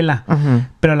telenovela.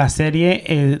 Pero la serie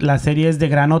es de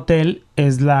Gran Hotel,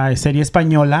 es la serie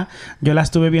española. Yo la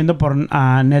estuve viendo por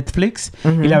Netflix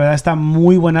y la verdad está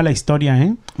muy buena la historia,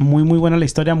 ¿eh? Muy, muy buena la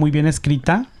historia, muy bien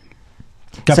escrita.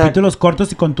 Capítulos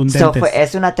cortos y contundentes.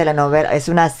 Es una telenovela, es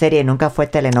una serie, nunca fue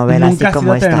telenovela. Nunca así ha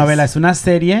como sido telenovela, es una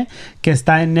serie que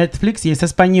está en Netflix y es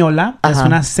española. Es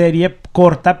una serie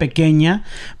corta, pequeña,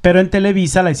 pero en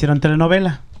Televisa la hicieron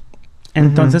telenovela.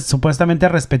 Entonces, supuestamente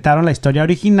respetaron la historia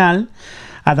original,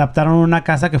 adaptaron una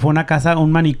casa que fue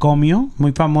un manicomio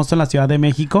muy famoso en la Ciudad de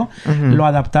México. Lo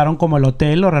adaptaron como el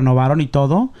hotel, lo renovaron y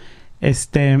todo.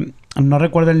 No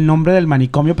recuerdo el nombre del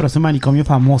manicomio, pero es un manicomio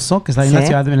famoso que está ahí en la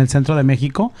ciudad, en el centro de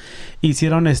México.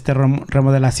 Hicieron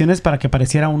remodelaciones para que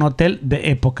pareciera un hotel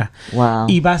de época. Wow.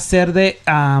 Y va a ser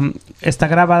está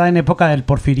grabada en época del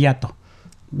Porfiriato.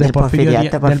 Del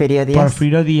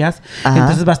Porfirio Díaz.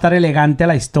 Entonces va a estar elegante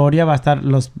la historia, va a estar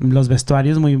los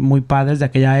vestuarios muy, muy padres de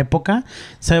aquella época.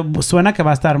 Suena que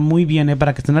va a estar muy bien,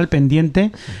 para que estén al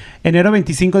pendiente. Enero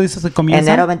 25 dice que comienza.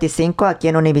 Enero 25 aquí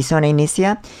en Univisión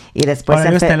igual y después...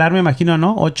 Horario estelar, me imagino,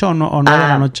 ¿no? 8 o 9 de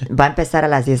la noche. Va a empezar a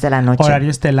las 10 de la noche. Horario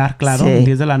estelar, claro,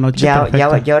 10 de la noche.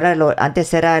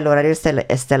 Antes era el horario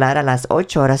estelar a las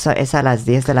 8, ahora es a las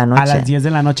 10 de la noche. A las 10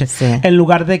 de la noche. Sí. En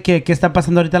lugar de ¿qué está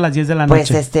pasando ahorita a las 10 de la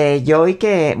noche? Pues yo oí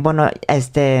que,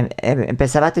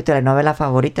 empezaba tu telenovela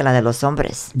favorita, la de los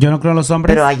hombres. Yo no creo en los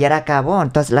hombres. Pero ayer acabó,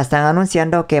 entonces la están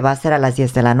anunciando que va a ser a las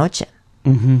 10 de la noche.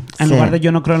 En lugar de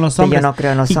Yo no creo en los hombres. Yo no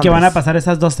creo en los hombres. ¿Y qué van a pasar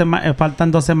esas 2 semanas? Faltan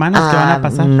 2 semanas. ¿Qué van a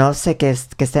pasar? No sé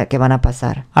qué van a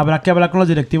pasar. Habrá que hablar con los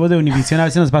directivos de Univisión a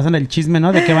ver si nos pasan el chisme,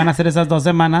 ¿no? De qué van a hacer esas 2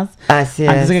 semanas. Así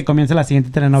antes de que comience la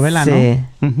siguiente telenovela, ¿no? Sí.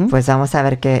 Pues vamos a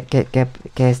ver qué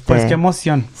Pues qué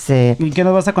emoción. Sí. ¿Y qué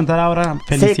nos vas a contar ahora,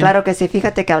 Felicia? Sí, claro que sí.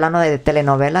 Fíjate que hablando de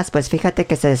telenovelas, pues fíjate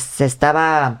que se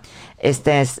estaba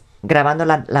grabando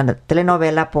la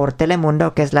telenovela por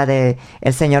Telemundo, que es la de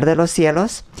El Señor de los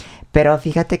Cielos. Pero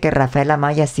fíjate que Rafael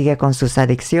Amaya sigue con sus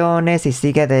adicciones y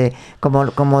sigue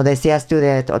como decías tú,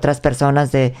 de otras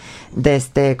personas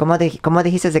 ¿cómo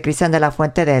dijiste? De Cristian de la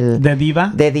Fuente de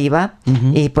Diva. De Diva.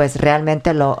 Uh-huh. Y pues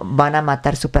realmente lo van a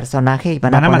matar su personaje y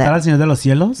van a matar al Señor de los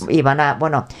Cielos. Y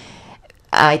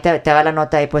ahí te va la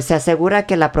nota. Y pues se asegura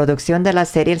que la producción de la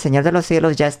serie El Señor de los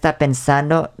Cielos ya está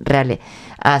pensando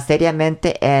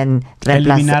seriamente en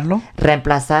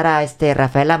reemplazar a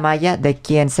Rafael Amaya, de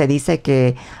quien se dice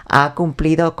que ha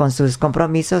cumplido con sus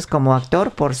compromisos como actor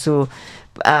por su...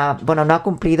 no ha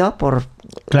cumplido por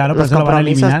los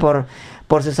compromisos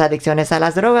por sus adicciones a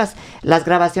las drogas. Las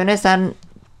grabaciones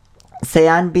se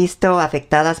han visto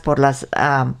afectadas por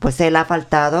pues él ha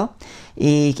faltado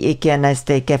y quien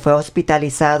que fue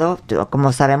hospitalizado,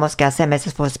 como sabemos que hace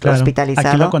meses fue hospitalizado.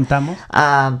 Aquí lo contamos.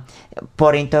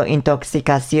 Por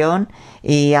intoxicación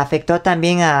y le afectó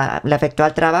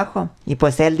al trabajo, y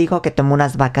pues él dijo que tomó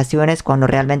unas vacaciones cuando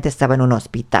realmente estaba en un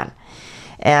hospital.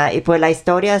 Y pues la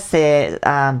historia de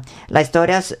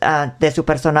su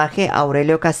personaje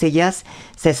Aurelio Casillas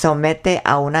se somete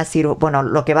a una cirugía. Bueno,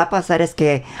 lo que va a pasar es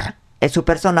que su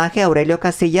personaje, Aurelio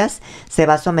Casillas, se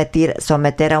va a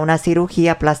someter a una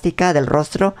cirugía plástica del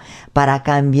rostro para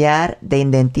cambiar de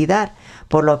identidad,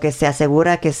 por lo que se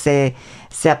asegura que se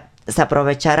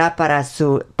aprovechará para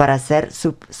ser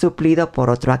suplido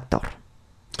por otro actor.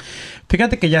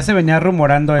 Fíjate que ya se venía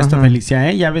rumorando esto, uh-huh. Felicia,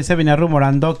 ¿eh? Ya se venía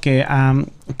rumorando que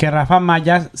Rafa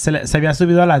Maya se había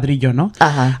subido al ladrillo, ¿no?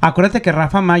 Ajá. Acuérdate que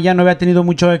Rafa Maya no había tenido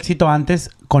mucho éxito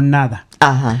antes con nada.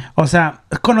 Ajá. O sea,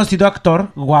 conocido actor,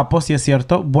 guapo, sí es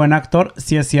cierto. Buen actor,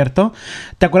 sí es cierto.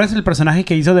 ¿Te acuerdas del personaje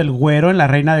que hizo del güero en La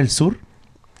Reina del Sur?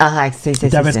 Ajá, sí.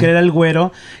 Ya ves que era el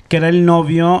güero, que era el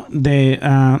novio de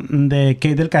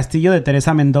Kate del Castillo, de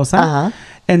Teresa Mendoza. Ajá.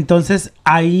 Entonces,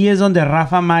 ahí es donde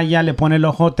Rafa Maya le pone el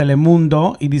ojo a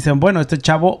Telemundo y dicen, bueno, este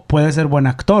chavo puede ser buen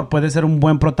actor, puede ser un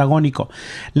buen protagónico.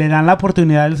 Le dan la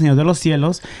oportunidad del Señor de los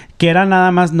Cielos, que era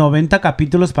nada más 90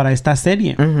 capítulos para esta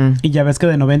serie. Uh-huh. Y ya ves que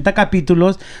de 90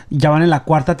 capítulos ya van en la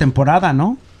 4ª temporada,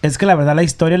 ¿no? Es que la verdad la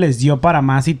historia les dio para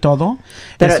más y todo.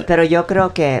 Pero yo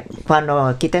creo que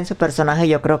cuando quiten su personaje,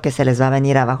 yo creo que se les va a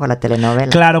venir abajo la telenovela.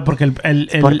 Claro, porque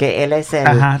porque él es el...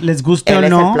 Ajá, les guste o no...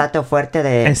 Él es el plato fuerte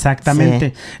de...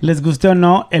 Exactamente. Sí. Les guste o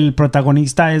no, el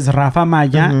protagonista es Rafa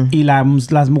Maya, uh-huh. Y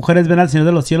las mujeres ven al Señor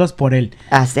de los Cielos por él.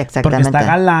 Sí, exactamente. Porque está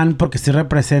galán, porque sí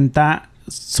representa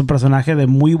su personaje de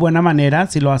muy buena manera,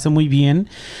 sí lo hace muy bien,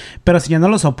 pero si ya no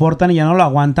lo soportan y ya no lo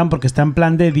aguantan porque está en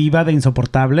plan de diva, de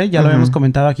insoportable, ya, uh-huh. Lo habíamos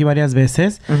comentado aquí varias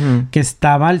veces, uh-huh. Que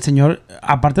estaba el señor,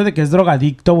 aparte de que es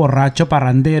drogadicto, borracho,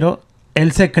 parrandero,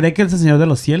 él se cree que es el Señor de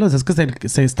los Cielos, es que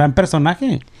se está en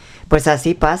personaje. Pues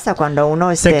así pasa cuando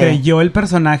uno... Se creyó el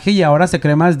personaje y ahora se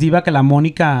cree más diva que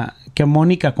Mónica,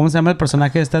 ¿cómo se llama el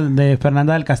personaje de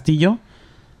Fernanda del Castillo?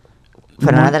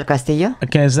 ¿Fernanda del Castillo?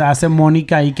 Que hace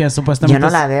Mónica ahí, que supuestamente... Yo no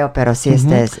la veo, pero sí,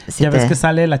 uh-huh. Sí ves que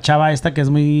sale la chava esta que es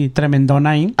muy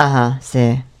tremendona ahí. Ajá,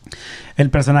 sí. El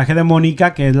personaje de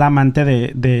Mónica, que es la amante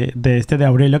de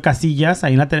Aurelio Casillas,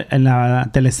 ahí en la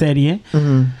teleserie.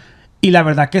 Uh-huh. Y la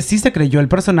verdad que sí se creyó el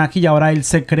personaje y ahora él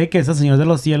se cree que es el Señor de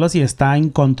los Cielos y está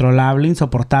incontrolable,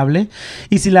 insoportable.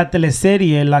 Y si la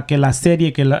teleserie,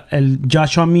 el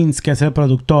Joshua Means, que es el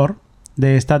productor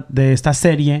de esta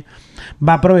serie,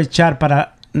 va a aprovechar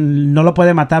para... No lo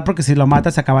puede matar porque si lo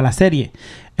mata se acaba la serie.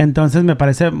 Entonces me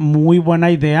parece muy buena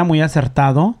idea, muy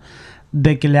acertado,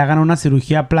 de que le hagan una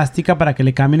cirugía plástica para que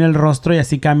le cambien el rostro y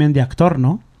así cambien de actor,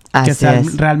 ¿no? Así que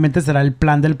realmente será el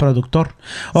plan del productor.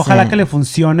 Ojalá que le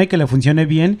funcione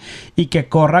bien y que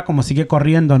corra como sigue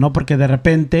corriendo, ¿no? Porque de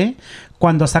repente,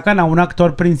 cuando sacan a un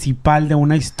actor principal de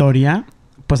una historia,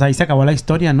 pues ahí se acabó la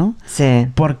historia, ¿no? Sí.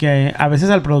 Porque a veces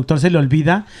al productor se le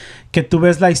olvida que tú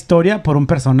ves la historia por un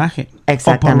personaje.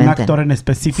 Exactamente. O por un actor en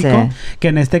específico. Sí. Que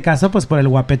en este caso, pues por el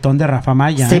guapetón de Rafa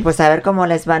Maya. Sí, pues a ver cómo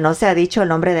les va. No se ha dicho el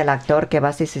nombre del actor que va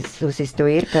a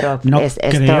sustituir, pero... No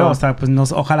creo, o sea, pues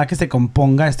ojalá que se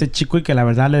componga este chico y que la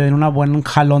verdad le den un buen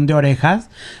jalón de orejas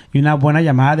y una buena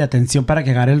llamada de atención para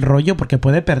que agarre el rollo, porque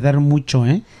puede perder mucho,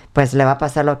 ¿eh? Pues le va a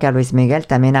pasar lo que a Luis Miguel,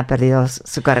 también ha perdido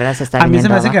su carrera, se está A mí se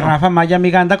me hace abajo. que Rafa Maya,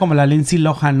 amiga, anda como la Lindsay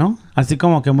Lohan, ¿no? Así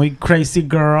como que muy crazy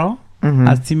girl.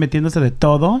 así metiéndose de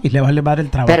todo y le vale madre el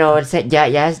trabajo. Pero él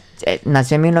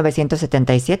nació en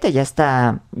 1977,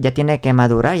 ya tiene que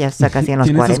madurar, ya está casi en los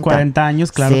 40. Tiene sus 40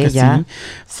 años, claro que sí.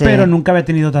 Pero nunca había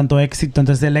tenido tanto éxito.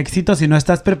 Entonces el éxito, si no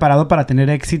estás preparado para tener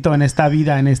éxito en esta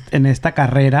vida, en esta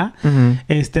carrera,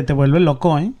 te vuelve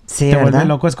loco, ¿eh? Sí, te ¿verdad? vuelve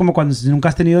loco. Es como cuando nunca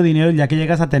has tenido dinero y ya que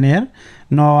llegas a tener,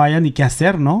 no haya ni qué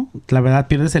hacer, ¿no? La verdad,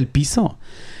 pierdes el piso.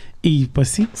 Y pues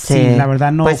sí, la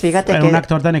verdad no, pues fíjate era que un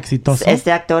actor tan exitoso.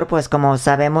 Este actor, pues como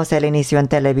sabemos, él inició en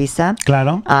Televisa.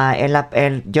 Claro.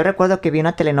 Yo recuerdo que vi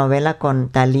una telenovela con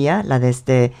Thalía, la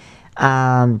de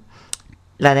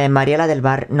Mariela del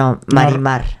Bar,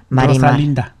 Marimar.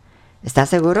 Rosalinda. ¿Estás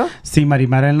seguro? Sí,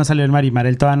 Marimar, él no salió en Marimar,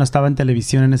 él todavía no estaba en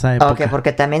televisión en esa época. Ok,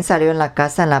 porque también salió en La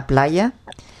Casa en la Playa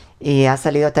y ha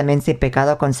salido también Sin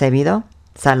Pecado Concebido,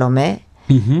 Salomé,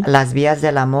 Las Vías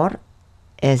del Amor.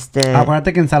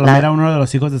 Acuérdate que en Salomé era uno de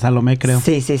los hijos de Salomé, creo.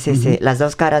 Sí. Las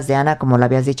dos caras de Ana, como lo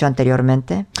habías dicho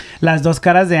anteriormente. Las dos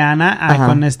caras de Ana,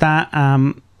 con esta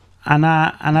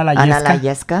Ana Layesca. Ana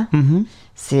Layesca.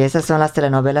 Sí, esas son las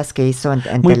telenovelas que hizo en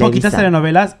Muy Televisa. Poquitas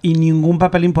telenovelas y ningún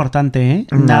papel importante, ¿eh?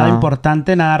 No. Nada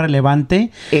importante, nada relevante.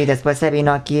 Y después se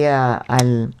vino aquí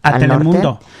al Telemundo.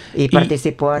 norte y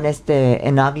participó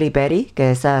en Ugly Betty, que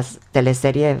esa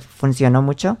teleserie funcionó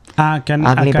mucho.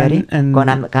 Ugly Betty, con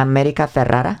América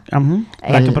Ferrara.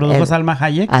 La que produjo Salma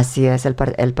Hayek. Así es,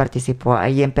 él participó.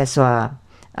 Ahí empezó a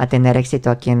tener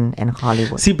éxito aquí en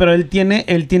Hollywood. Sí, pero él tiene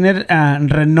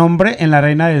renombre en La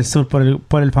Reina del Sur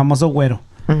por el famoso güero.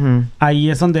 Ahí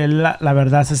es donde él, la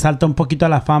verdad, se salta un poquito a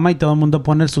la fama y todo el mundo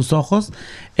pone sus ojos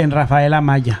en Rafael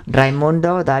Amaya.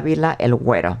 Raimundo Dávila el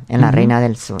Güero, en La Reina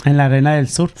del Sur. En La Reina del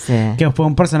Sur, sí. Que fue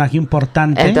un personaje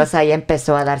importante. Entonces ahí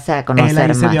empezó a darse a conocer más.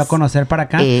 Él ahí se dio a conocer para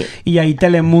acá y ahí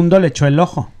Telemundo le echó el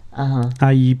ojo.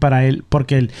 Ahí para él,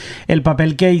 porque el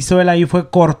papel que hizo él ahí fue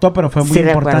corto, pero fue muy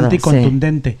importante y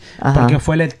contundente, porque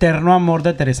fue el eterno amor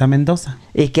de Teresa Mendoza.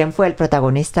 ¿Y quién fue el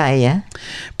protagonista, ella?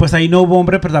 Pues ahí no hubo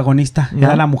hombre protagonista, ¿no?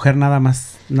 Era la mujer nada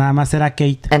más era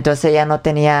Kate. Entonces ella no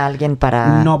tenía alguien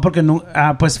para... No, porque no,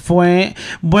 pues fue...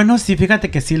 Bueno, sí,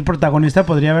 fíjate que sí, el protagonista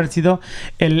podría haber sido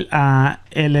el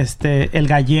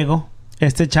gallego,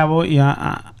 este chavo,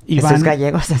 Iván... ¿Esos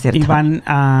gallegos, es cierto? Iván...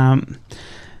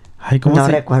 no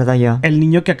recuerdo yo. El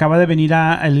niño que acaba de venir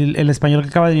el español que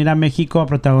acaba de venir a México a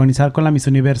protagonizar con la Miss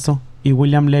Universo y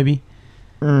William Levy.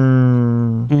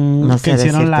 No sé que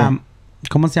hicieron decirte.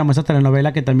 ¿Cómo se llamó esa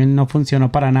telenovela que también no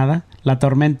funcionó para nada? ¿La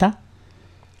Tormenta?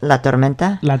 ¿La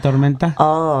Tormenta? La Tormenta.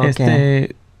 Oh,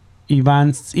 ok.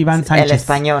 Iván Sánchez. El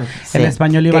español. Sí. El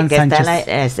español Iván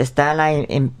Sánchez. Está la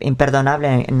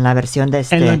Imperdonable en la versión de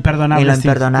En Lo Imperdonable. En Lo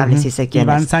Imperdonable, sí sé quién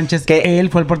Iván es. Sánchez, que él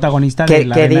fue el protagonista de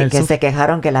La Reina del Sur. Que se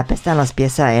quejaron que le apestan los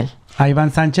pies a él. ¿A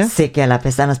Iván Sánchez? Sí, que le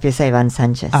apestan los pies a Iván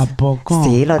Sánchez. ¿A poco?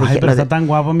 Sí, lo dijeron. Pero está tan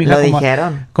guapo, mija. Lo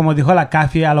dijeron. Como dijo la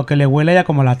Cafi, a lo que le huele y a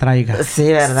como la traiga.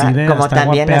 Sí, ¿verdad? Sí, como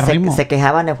también se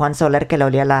quejaban de Juan Soler que le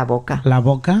olía la boca. ¿La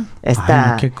boca?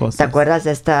 Esta, qué cosas. ¿Te acuerdas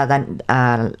de esta...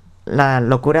 La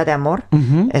locura de amor?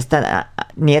 Esta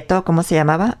Nieto, ¿cómo se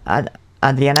llamaba?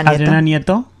 Adriana Nieto. Adriana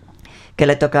Nieto. Que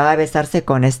le tocaba besarse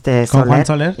con Juan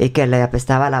Soler. Y que le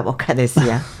apestaba la boca,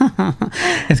 decía.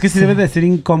 Es que sí debe de ser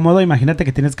incómodo. Imagínate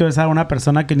que tienes que besar a una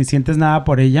persona que ni sientes nada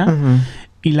por ella.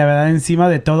 Y la verdad, encima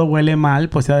de todo huele mal,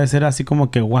 pues debe de ser así como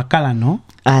que guácala, ¿no?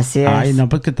 Así es. Ay, no,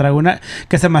 pues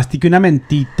que se mastique una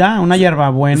mentita, una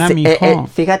hierbabuena, sí, mijo.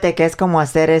 Fíjate que es como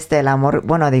hacer el amor,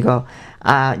 bueno, digo,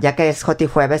 ya que es Joti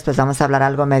Jueves, pues vamos a hablar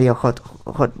algo medio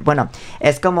bueno,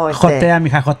 es como jotea,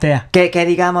 mija, jotea. Que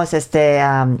digamos,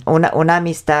 una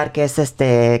amistad que es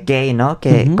gay, ¿no?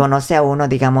 Que conoce a uno,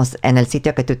 digamos, en el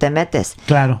sitio que tú te metes.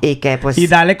 Claro. Y que pues... Y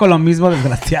dale con lo mismo,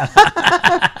 desgraciada.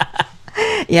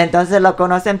 Y entonces lo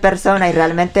conoce en persona y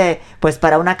realmente, pues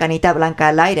para una canita blanca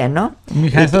al aire, ¿no?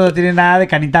 Mija, eso no tiene nada de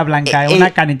canita blanca, es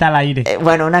una canita al aire.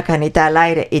 Bueno, una canita al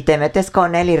aire. Y te metes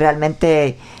con él y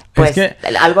realmente... Pues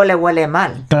algo le huele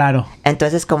mal. Claro.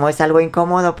 Entonces, como es algo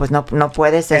incómodo, pues no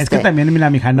puedes... Es que también, mira,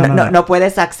 mija, no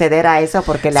puedes acceder a eso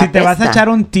porque le apesta. Si te vas a echar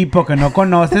un tipo que no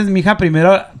conoces, mija,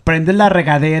 primero prendes la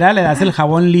regadera, le das el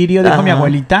jabón lirio, dijo mi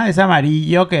abuelita, es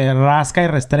amarillo que rasca y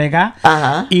restrega.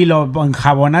 Y lo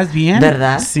enjabonas bien.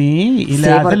 ¿Verdad? Sí, y le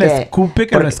das el escupe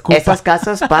que lo escupa. Esos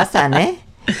casos pasan, ¿eh?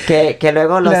 Que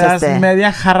luego le das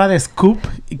media jarra de scoop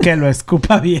y que lo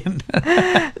escupa bien.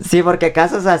 Sí, porque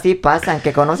casos así pasan,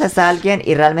 que conoces a alguien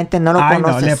y realmente no lo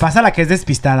conoces. No, le pasa a la que es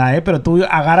despistada, pero tú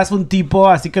agarras un tipo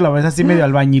así que lo ves así medio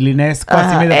albañilinesco,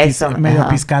 así medio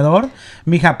piscador.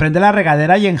 Mija, prende la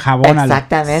regadera y enjabónalo.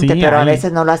 Exactamente, pero a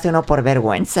veces no lo hace uno por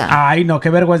vergüenza. Ay, no, qué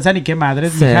vergüenza ni qué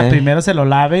madres. Sí. Mija, primero se lo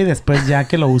lave y después ya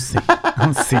que lo use.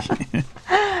 Sí.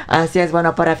 Así es,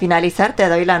 bueno, para finalizar te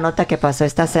doy la nota que pasó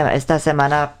esta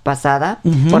semana pasada,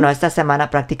 bueno, esta semana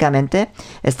prácticamente,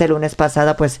 este lunes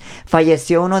pasado, pues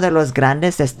falleció uno de los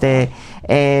grandes,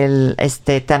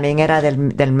 también era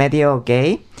del medio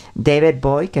gay, David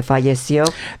Bowie, que falleció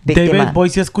víctima. David Bowie,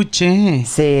 sí escuché.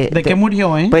 Sí. ¿De qué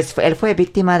murió, Pues él fue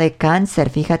víctima de cáncer,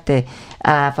 fíjate.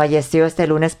 Falleció este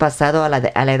lunes pasado a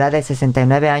la edad de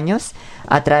 69 años.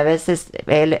 A través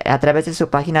de su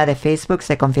página de Facebook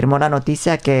se confirmó la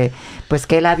noticia que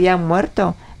él había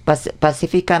muerto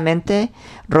pacíficamente,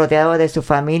 rodeado de su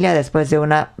familia después de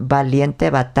una valiente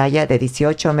batalla de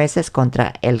 18 meses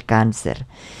contra el cáncer.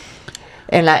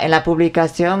 En la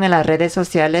publicación en las redes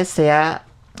sociales se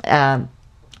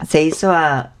hizo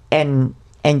en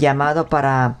llamado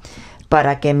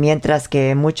para que mientras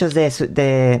que muchos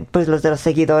de los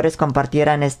seguidores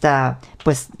compartieran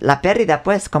la pérdida,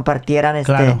 compartieran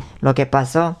claro, lo que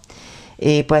pasó.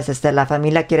 Y pues la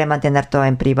familia quiere mantener todo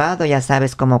en privado, ya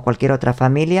sabes, como cualquier otra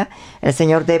familia. El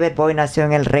señor David Bowie nació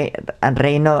en el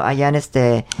Reino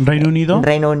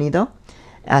Reino Unido.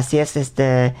 Así es,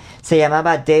 se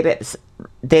llamaba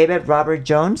David Robert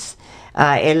Jones.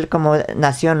 Él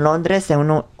nació en Londres en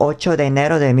un 8 de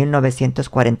enero de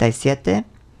 1947.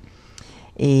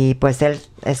 Y pues él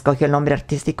escogió el nombre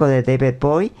artístico de David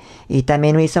Bowie. Y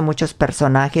también hizo muchos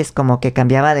personajes, como que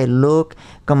cambiaba de look,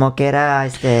 como que era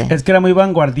Es que era muy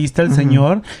vanguardista el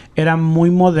señor. Era muy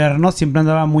moderno, siempre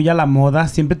andaba muy a la moda.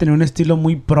 Siempre tenía un estilo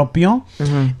muy propio.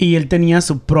 Y él tenía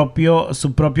su propio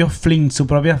fling, su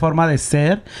propia forma de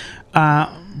ser.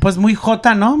 Pues muy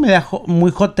jota, ¿no?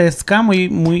 Muy jotesca, muy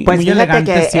pues muy fíjate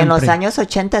elegante que siempre. En los años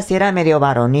 80 sí era medio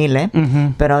varonil,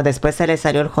 pero después se le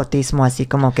salió el jotismo así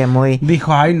como que muy...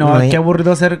 Dijo, ay no, qué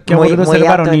aburrido ser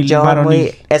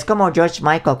varonil. Es como George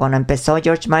Michael. Cuando empezó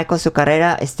George Michael su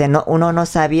carrera, uno no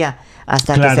sabía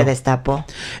hasta que se destapó.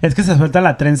 Es que se suelta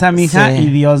la trenza, mija, y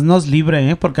Dios nos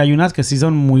libre, porque hay unas que sí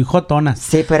son muy jotonas.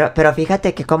 Sí, pero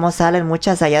fíjate que cómo salen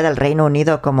muchas allá del Reino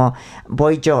Unido, como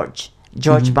Boy George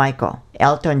Michael,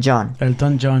 Elton John.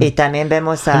 Y también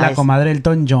vemos a... La comadre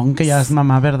Elton John, que ya es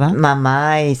mamá, ¿verdad?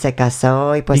 Mamá, y se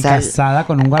casó, y pues... Y casada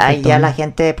con un guapetón. Ahí ya la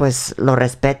gente, pues, lo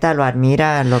respeta, lo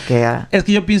admira, lo que... Es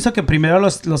que yo pienso que primero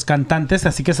los cantantes,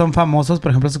 así que son famosos,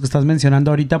 por ejemplo, los que estás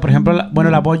mencionando ahorita, por ejemplo,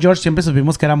 la Boy George siempre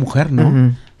supimos que era mujer,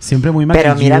 ¿no? Siempre muy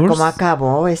maquillada. Pero mira cómo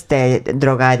acabó,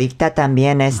 drogadicta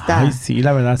también esta. Ay, sí,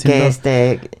 la verdad.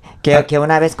 Que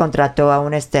una vez contrató a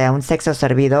un sexo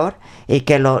servidor y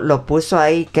que lo puso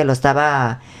ahí, que lo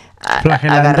estaba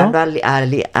agarrando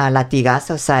a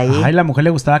latigazos ahí. Ay, ¿la mujer le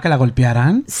gustaba que la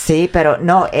golpearan? Sí, pero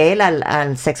no, él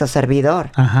al sexo servidor.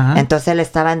 Ajá. Entonces él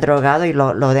estaba endrogado y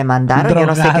lo demandaron. Yo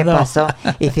no sé qué pasó.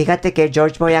 Y fíjate que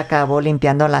George Boy acabó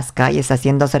limpiando las calles,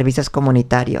 haciendo servicios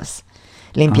comunitarios.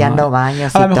 Limpiando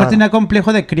baños y todo. A lo mejor tenía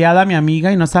complejo de criada mi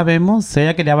amiga y no sabemos.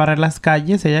 Ella quería barrer las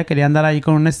calles, ella quería andar ahí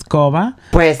con una escoba.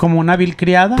 Pues, como una vil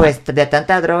criada. Pues de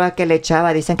tanta droga que le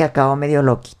echaba, dicen que acabó medio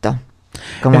loquito.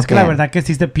 Es que la verdad que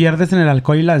si te pierdes en el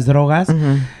alcohol y las drogas,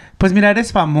 pues mira,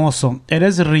 eres famoso,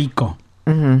 eres rico.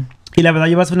 Y la verdad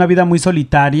llevas una vida muy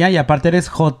solitaria y aparte eres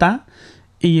jota.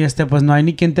 Y pues no hay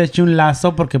ni quien te eche un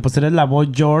lazo porque pues eres la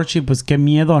Boy George y pues qué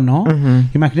miedo, ¿no?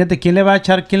 Imagínate, ¿quién le va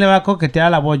a coquetear a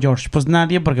la Boy George? Pues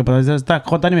nadie, porque pues esta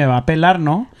jota ni me va a pelar,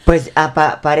 ¿no? Pues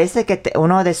parece que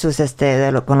uno de sus,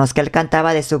 con los que él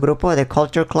cantaba de su grupo, de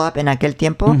Culture Club en aquel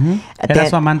tiempo. ¿Era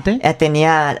su amante?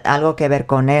 Tenía algo que ver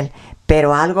con él.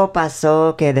 Pero algo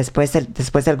pasó que después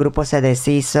el grupo se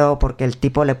deshizo porque el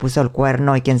tipo le puso el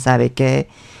cuerno y quién sabe qué.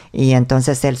 Y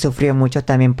entonces él sufrió mucho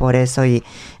también por eso y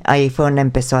ahí fue donde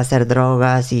empezó a hacer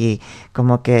drogas y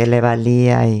como que le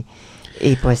valía y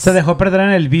pues... Se dejó perder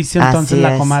en el vicio entonces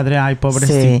la comadre, ay,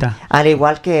 pobrecita. Sí. Al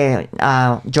igual que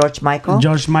George Michael.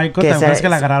 ¿te acuerdas que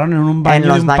la agarraron en un baño en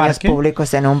los baños parque?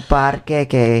 Públicos en un parque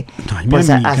que... Ay, pues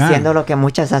haciendo lo que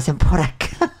muchas hacen por acá.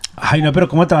 Ay, no, pero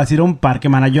 ¿cómo te vas a ir a un parque,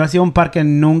 mana? Yo hacía un parque,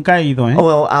 nunca he ido, ¿eh?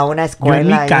 O a una escuela.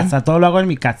 Yo en mi casa, todo lo hago en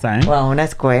mi casa, ¿eh? O a una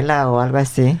escuela o algo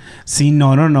así. Sí,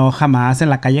 no, jamás,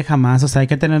 en la calle jamás. O sea, hay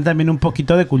que tener también un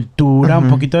poquito de cultura, un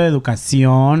poquito de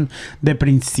educación, de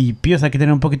principios, hay que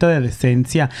tener un poquito de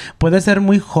decencia. Puedes ser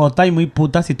muy jota y muy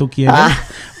puta si tú quieres,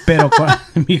 pero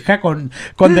mija, con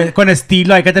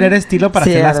estilo, hay que tener estilo para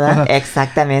hacer las cosas.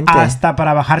 Exactamente. Hasta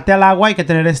para bajarte al agua hay que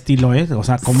tener estilo, ¿eh? O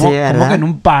sea, ¿cómo que en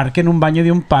un parque, en un baño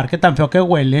de un parque tan feo que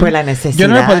huele? Pues la necesidad. Yo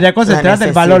no me podría concentrar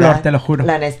del mal olor, te lo juro.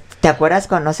 ¿Te acuerdas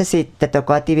no sé si te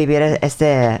tocó a ti vivir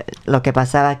lo que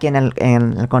pasaba aquí en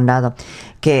el condado?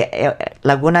 Que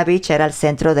Laguna Beach era el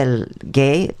centro del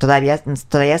gay, todavía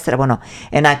bueno,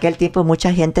 en aquel tiempo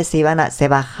mucha gente se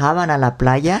bajaban a la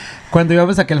playa. Cuando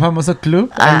íbamos a aquel famoso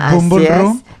club, el Boom Boom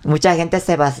Room. mucha gente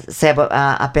se va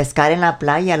a pescar en la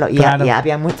playa y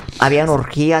habían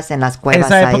orgías en las cuevas.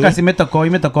 Esa época ahí. Sí me tocó y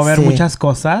me tocó ver muchas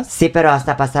cosas. Sí, pero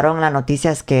hasta pasaron las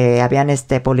noticias que habían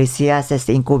policías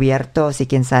encubiertos y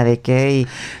quién sabe qué. Y,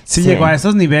 sí, llegó a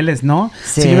esos niveles, ¿no?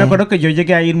 Sí, yo me acuerdo que yo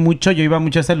llegué a ir mucho, yo iba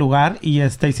mucho a ese lugar y y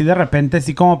sí de repente,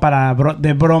 sí como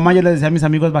de broma, yo les decía a mis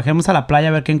amigos, bajemos a la playa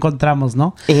a ver qué encontramos,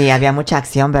 ¿no? Y había mucha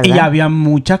acción, ¿verdad? Y había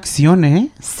mucha acción, ¿eh?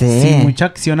 Sí, mucha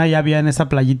acción allá había en esa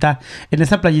playita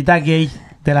gay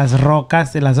de las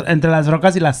rocas, entre las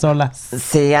rocas y las olas.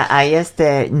 Sí, ahí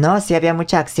sí había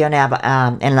mucha acción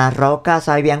en las rocas,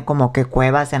 habían como que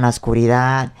cuevas en la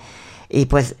oscuridad y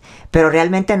pues, pero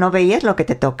realmente no veías lo que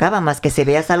te tocaba, más que si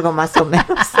veías algo más o menos.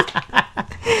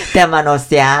 Te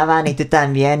manoseaban y tú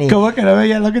también. ¿Cómo que no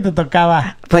veías lo que te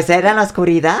tocaba? Pues era en la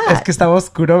oscuridad. Es que estaba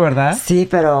oscuro, ¿verdad? Sí,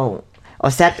 pero,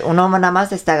 o sea, uno nada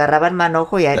más agarraba el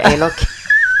manojo y ahí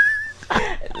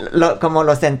como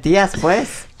lo sentías,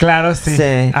 pues. Claro,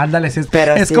 sí. Ándale, sí.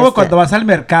 Pero es sí, como cuando vas al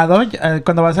mercado, y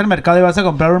vas a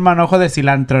comprar un manojo de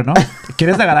cilantro, ¿no?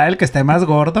 ¿Quieres agarrar el que esté más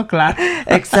gordo? Claro.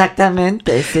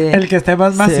 Exactamente, sí. El que esté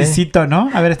más macicito, ¿no?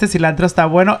 A ver, este cilantro está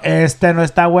bueno, este no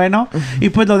está bueno. Y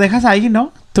pues lo dejas ahí,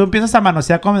 ¿no? Tú empiezas a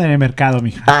manosear como en el mercado,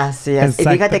 mija. Así es. Y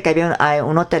fíjate que había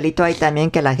un hotelito ahí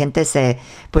también que la gente se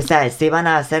iban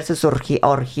a hacer sus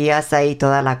orgías ahí,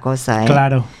 toda la cosa, ¿eh?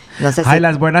 Claro. No sé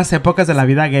las buenas épocas de la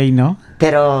vida gay, ¿no?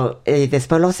 Pero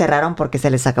después lo cerraron porque se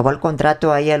les acabó el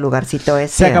contrato ahí al lugarcito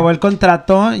ese. Se acabó el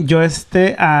contrato. Yo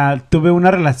tuve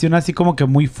una relación así como que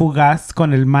muy fugaz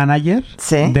con el manager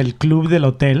del club del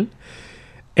hotel.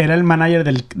 Era el manager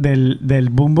del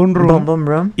Boom Boom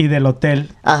Room. Y del hotel.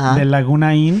 Ajá. Del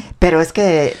Laguna Inn. Pero es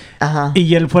que... Ajá.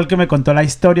 Y él fue el que me contó la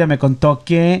historia. Me contó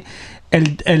que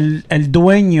el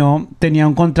dueño tenía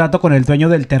un contrato con el dueño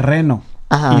del terreno.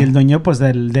 Ajá. Y el dueño, pues,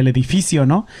 del edificio,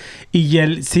 ¿no? Y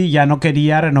él, ya no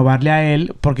quería renovarle a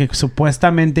él porque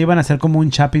supuestamente iban a ser como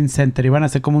un shopping center. Iban a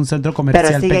ser como un centro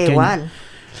comercial pequeño. Pero sigue igual.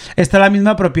 Está la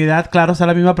misma propiedad, claro, está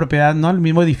la misma propiedad, ¿no? El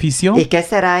mismo edificio. ¿Y qué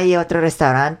será ahí? ¿Otro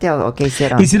restaurante o qué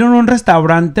hicieron? Hicieron un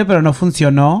restaurante, pero no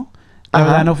funcionó. La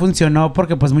verdad no funcionó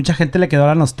porque pues mucha gente le quedó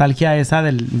la nostalgia esa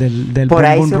del por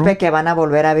ahí supe que van a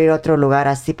volver a abrir otro lugar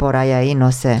así por ahí,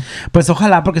 no sé. Pues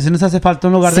ojalá, porque si nos hace falta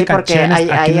un lugar de caché ahí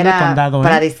aquí en el condado.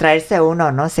 Para distraerse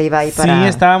uno, ¿no? Se iba ahí para... Sí,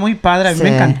 estaba muy padre, a mí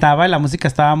me encantaba, la música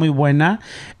estaba muy buena.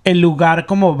 El lugar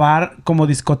como bar, como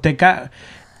discoteca,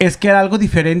 es que era algo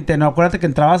diferente, ¿no? Acuérdate que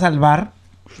entrabas al bar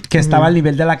que estaba al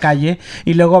nivel de la calle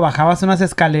y luego bajabas unas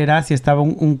escaleras y estaba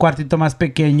un cuartito más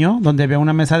pequeño donde había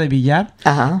una mesa de billar.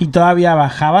 Ajá. Y todavía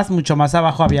bajabas mucho más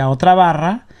abajo, había otra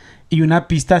barra y una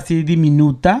pista así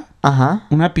diminuta. Ajá.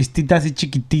 Una pistita así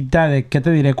chiquitita de, ¿qué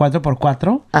te diré?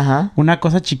 4x4. Ajá. Una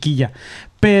cosa chiquilla.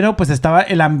 Pero pues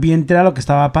el ambiente era lo que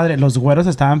estaba padre. Los güeros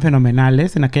estaban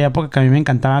fenomenales. En aquella época que a mí me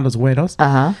encantaban los güeros.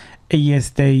 Ajá.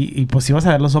 Y pues ibas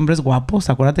a ver los hombres guapos.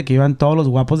 Acuérdate que iban todos los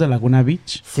guapos de Laguna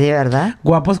Beach. Sí, ¿verdad?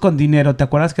 Guapos con dinero. ¿Te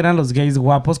acuerdas que eran los gays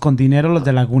guapos con dinero los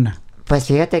de Laguna? Pues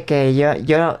fíjate que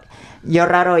yo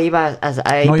raro iba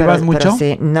ahí. ¿No ibas mucho? Pero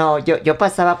sí, no, yo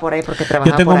pasaba por ahí porque trabajaba.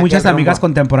 Yo tengo muchas amigas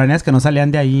contemporáneas que no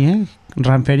salían de ahí, ¿eh?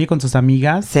 Ranferi con sus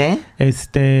amigas. ¿Sí?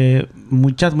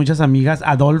 Muchas amigas.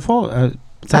 Adolfo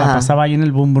se la pasaba ahí en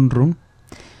el Boom Boom Room.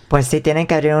 Pues sí, tienen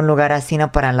que abrir un lugar así,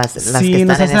 ¿no? Para las que están en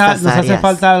estas áreas. Nos hace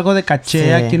falta algo de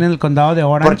caché aquí en el condado de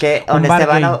Orange. Porque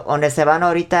donde se van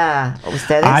ahorita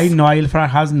ustedes. Ay, no, hay el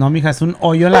Frat House. No, mija, es un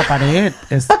hoyo en la pared.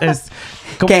 Es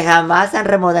que jamás han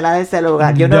remodelado ese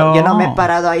lugar. Yo no me he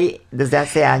parado ahí desde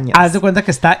hace años. Haz de cuenta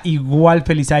que está igual,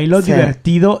 feliz. Ahí lo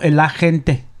divertido es la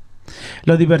gente.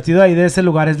 Lo divertido ahí de ese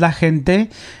lugar es la gente.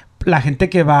 La gente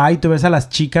que va y tú ves a las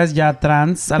chicas ya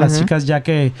trans, a las chicas ya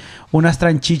que unas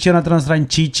traen chichi, otras no traen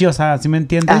chichi, o sea, ¿sí me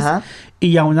entiendes? Ajá.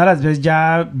 Y a unas las ves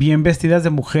ya bien vestidas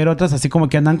de mujer, otras así como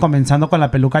que andan comenzando con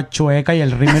la peluca chueca y el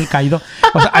rímel caído.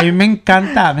 O sea, a mí me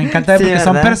encanta sí, porque ¿verdad?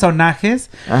 Son personajes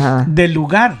del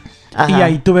lugar. Ajá. Y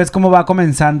ahí tú ves cómo va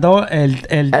comenzando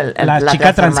la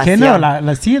chica transgénero.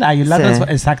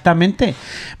 Exactamente.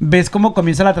 Ves cómo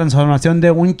comienza la transformación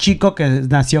de un chico que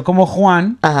nació como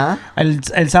Juan. Ajá.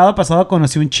 El sábado pasado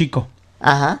conocí un chico.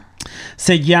 Ajá.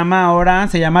 Se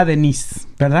llama Denise,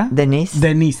 ¿verdad?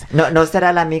 Denise. ¿No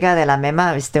será la amiga de la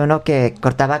Mema, uno que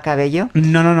cortaba cabello?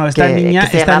 No, esta niña...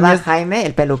 Que se llamaba Jaime,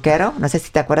 el peluquero, no sé si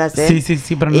te acuerdas de él.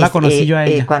 Sí, pero no la conocí yo a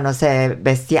ella. Y cuando se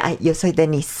vestía, ay, yo soy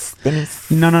Denise.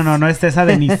 No es esa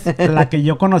Denise. La que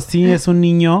yo conocí es un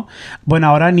niño, bueno,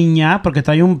 ahora niña, porque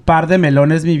trae un par de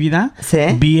melones, mi vida. Sí.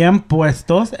 Bien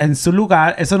puestos en su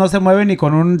lugar. Eso no se mueve ni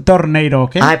con un tornado,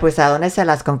 ¿ok? Ay, pues ¿a dónde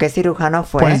con qué cirujano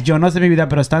fue? Pues yo no sé, mi vida,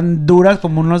 pero están duras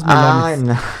como unos melones. Ay,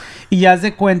 no. Y haz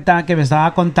de cuenta que me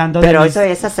estaba contando... Pero eso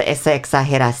es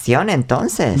exageración,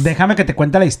 entonces. Déjame que te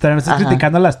cuente la historia. No estoy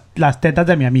criticando las tetas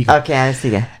de mi amiga. Ok, a ver,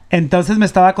 sigue. Entonces me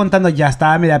estaba contando, ya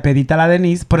estaba media pedita la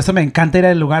Denise. Por eso me encanta ir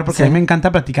al lugar, porque a mí me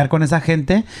encanta platicar con esa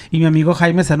gente. Y mi amigo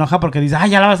Jaime se enoja porque dice,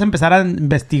 ya la vas a empezar a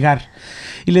investigar.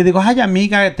 Y le digo,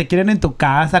 amiga, te quieren en tu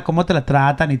casa, cómo te la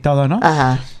tratan y todo, ¿no?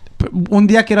 Ajá. Un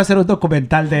día quiero hacer un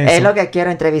documental de eso. Es lo que quiero,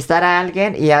 entrevistar a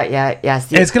alguien y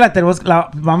así. Es que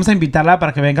vamos a invitarla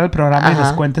para que venga al programa y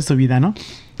nos cuente su vida, ¿no?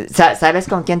 ¿Sabes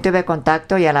con quién tuve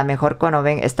contacto? Y a lo mejor cuando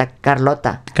ven está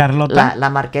Carlota. Carlota.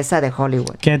 La marquesa de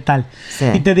Hollywood. ¿Qué tal? Sí.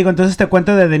 Y te digo, entonces te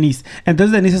cuento de Denise.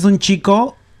 Entonces Denise es un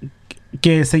chico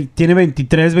que tiene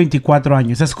 23, 24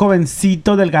 años. Es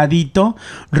jovencito, delgadito,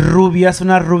 rubia, es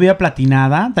una rubia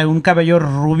platinada. Tiene un cabello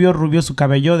rubio su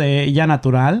cabello de ella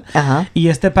natural. Ajá. Y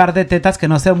este par de tetas que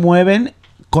no se mueven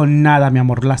con nada, mi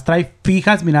amor. Las trae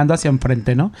fijas mirando hacia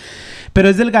enfrente, ¿no? Pero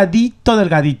es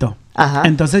delgadito. Ajá.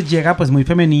 Entonces llega pues muy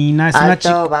femenina. Es una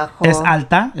chica, bajo. Es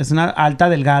alta, es una alta,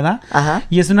 delgada. Ajá.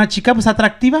 Y es una chica pues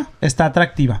atractiva, está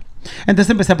atractiva. Entonces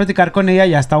empecé a platicar con ella,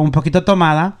 ya estaba un poquito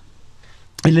tomada.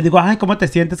 Y le digo, ¿cómo te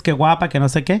sientes? Qué guapa, que no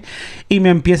sé qué. Y me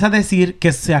empieza a decir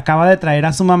que se acaba de traer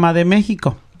a su mamá de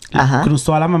México. Ajá.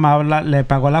 Cruzó a la mamá, le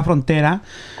pagó la frontera.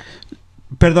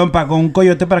 Perdón, pagó un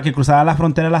coyote para que cruzara la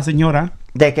frontera la señora.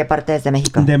 ¿De qué parte es de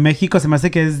México? De México, se me hace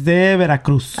que es de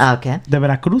Veracruz. Ah, ok. ¿De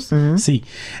Veracruz? Uh-huh. Sí.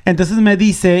 Entonces me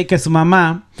dice que su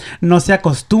mamá no se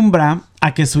acostumbra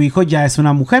a que su hijo ya es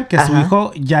una mujer, que su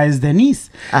hijo ya es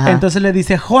Denise. Ajá. Entonces le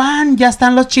dice, Juan, ya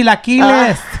están los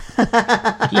chilaquiles.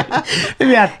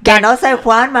 Que no soy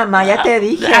Juan, mamá, ya te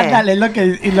dije. Ándale,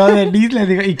 y luego Denise le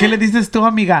digo, ¿y qué le dices tú,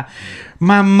 amiga?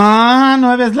 Mamá,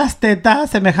 ¿no ves las tetas?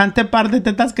 Semejante par de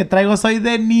tetas que traigo, soy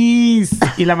Denise.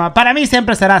 Y la mamá, para mí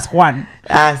siempre serás Juan.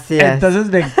 Así es. Entonces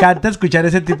me encanta escuchar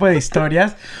ese tipo de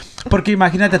historias. Porque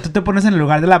imagínate, tú te pones en el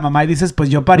lugar de la mamá y dices, pues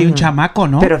yo parí un chamaco,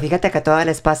 ¿no? Pero fíjate que a todas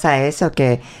les pasa eso,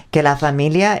 que la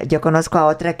familia, yo conozco a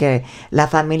otra que la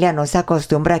familia no se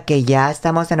acostumbra, que ya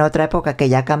estamos en otra época, que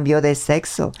ya cambió de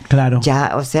sexo. Claro.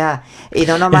 Ya, o sea, y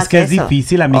no nomás es que eso. Es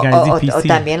difícil, amiga, es difícil. O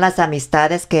también las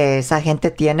amistades que esa gente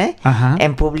tiene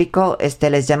en público,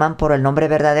 les llaman por el nombre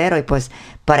verdadero y pues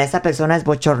para esa persona es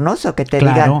bochornoso que te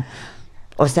digan.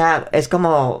 O sea, es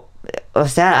como... O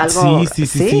sea, algo...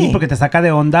 Sí, porque te saca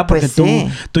de onda, porque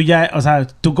pues tú ya, o sea,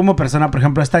 tú como persona, por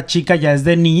ejemplo, esta chica ya es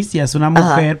Denise, ya es una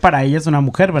mujer, para ella es una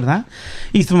mujer, ¿verdad?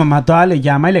 Y su mamá toda le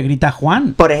llama y le grita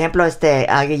Juan. Por ejemplo,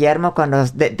 a Guillermo, cuando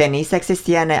Denise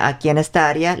existía aquí en esta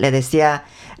área, le decía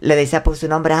por su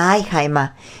nombre, ay,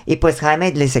 Jaime. Y pues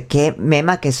Jaime le dice, ¿qué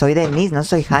mema que soy Denise? No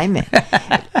soy Jaime.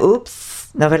 Ups.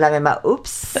 No ves la misma,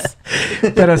 ups.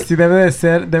 Pero sí debe de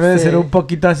ser un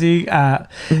poquito así,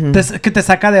 que te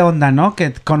saca de onda, ¿no?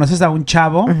 Que conoces a un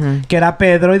chavo que era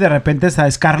Pedro y de repente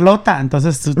es Carlota.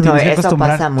 Entonces tú tienes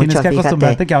que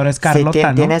acostumbrarte que ahora es Carlota,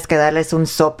 ¿no? Tienes que darles un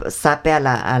zape a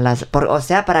las... o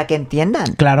sea, para que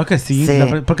entiendan. Claro que sí.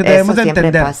 Porque debemos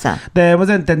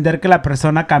de entender que la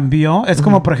persona cambió. Es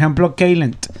como, por ejemplo,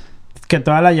 Caitlyn. Que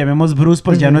toda la llamemos Bruce,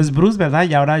 pues ya no es Bruce, ¿verdad?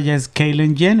 Y ahora ya es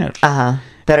Caitlyn Jenner. Ajá.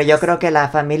 Pero yo creo que la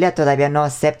familia todavía no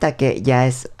acepta que ya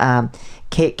es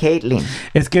Caitlyn.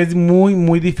 Es que es muy,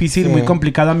 muy difícil, muy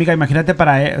complicado, amiga. Imagínate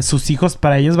para sus hijos,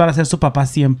 para ellos van a ser su papá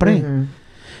siempre.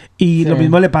 Y lo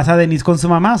mismo le pasa a Denise con su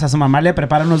mamá. O sea, su mamá le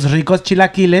prepara unos ricos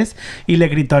chilaquiles y le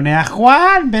gritonea,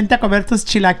 Juan, vente a comer tus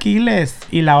chilaquiles.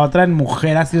 Y la otra en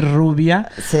mujer así rubia.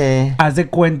 Sí. Haz de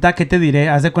cuenta, ¿qué te diré?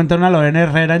 Haz de cuenta una Lorena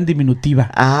Herrera en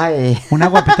diminutiva. Ay. Una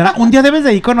guapetona. Un día debes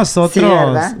de ir con nosotros. Sí,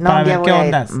 ¿verdad? No, para ver qué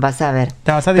ondas. Vas a ver.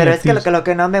 Te vas a divertir. Pero es que lo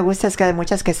que no me gusta es que hay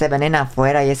muchas que se venden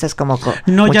afuera y eso es como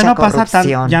no, mucha ya no corrupción.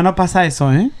 pasa ya no pasa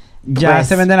eso, ¿eh? Ya pues,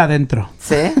 se venden adentro.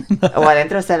 ¿Sí? ¿O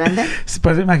adentro se venden?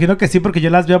 Pues me imagino que sí, porque yo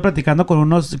las veo platicando con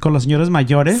los señores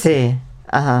mayores. Sí,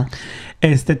 ajá.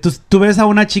 Tú ves a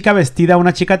una chica vestida,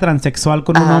 una chica transexual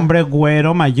con un hombre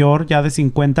güero mayor, ya de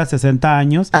 50, 60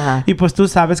 años. Ajá. Y pues tú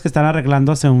sabes que están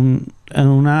arreglándose un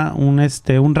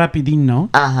rapidín, ¿no?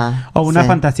 Ajá. O una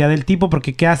fantasía del tipo,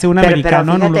 porque ¿qué hace un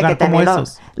americano en un lugar como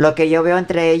esos? Lo que yo veo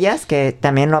entre ellas, que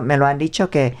también me lo han dicho,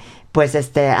 que pues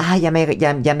ya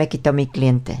me quitó mi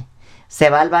cliente. Se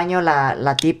va al baño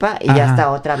la tipa y ya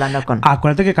está otra hablando con...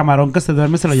 Acuérdate que camarón que se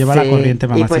duerme se lo lleva a la corriente,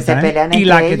 mamacita. Y pues se pelean entre Y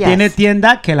la ellas. Que tiene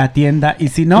tienda, que la tienda. Y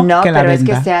si no, que la venda. No, pero es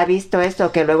que se ha visto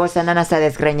esto, que luego se andan hasta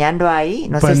desgreñando ahí.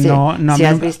 No pues sé si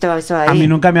has visto eso ahí. A mí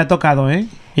nunca me ha tocado, ¿eh?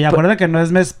 Y acuérdate que no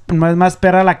es más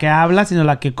perra la que habla, sino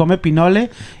la que come pinole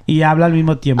y habla al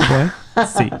mismo tiempo, ¿eh?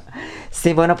 Sí.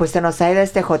 Sí, bueno, pues se nos ha ido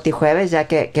este Joti Jueves, ya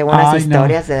que buenas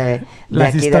historias de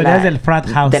las aquí historias del Frat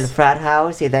House. Del Frat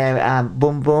House y de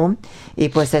Boom Boom. Y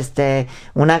pues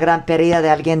una gran pérdida de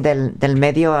alguien del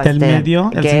medio. Del medio,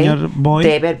 gay, el señor Boy.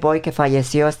 David Boy, que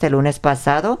falleció este lunes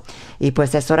pasado. Y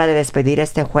pues es hora de despedir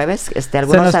este jueves.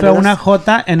 Algunos se nos saludos. fue una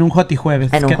J en un Joti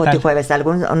Jueves. En un Joti Jueves.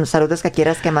 ¿Algunos saludos que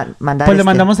quieras que mandar? Pues le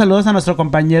mandamos saludos a nuestro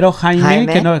compañero Jaime.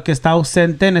 Que está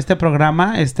ausente en este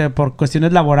programa por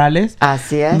cuestiones laborales.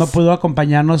 Así es. No pudo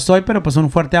acompañarnos hoy, pero pues un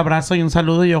fuerte abrazo y un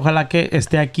saludo y ojalá que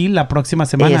esté aquí la próxima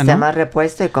semana, y esté más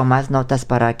repuesto y con más notas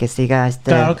para que siga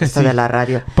claro que esto sí. de la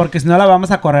radio. Porque si no la vamos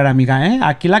a correr, amiga, ¿eh?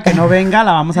 Aquí la que no venga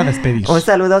la vamos a despedir. Un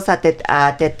saludo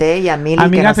a Tete y a Mili,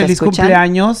 amiga, que nos feliz escuchan.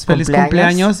 Feliz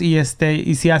cumpleaños y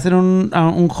si hacen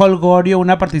un holgorio,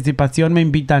 una participación, me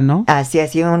invitan, ¿no? Así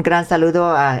es, y un gran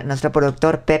saludo a nuestro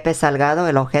productor Pepe Salgado,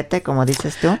 el ojete, como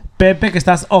dices tú. Pepe, que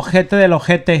estás ojete del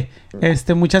ojete.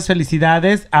 Muchas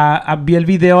felicidades. Vi el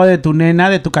video de tu nena,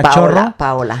 de tu cachorro.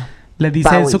 Paola. Le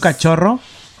dice su cachorro.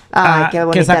 Ay, qué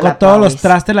bonita. Que sacó todos los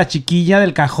trastes la chiquilla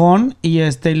del cajón y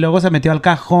luego se metió al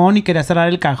cajón y quería cerrar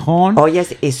el cajón. Oye,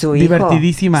 y su hijo.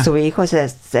 Divertidísima. Su hijo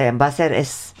va a ser,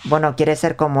 quiere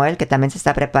ser como él, que también se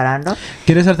está preparando.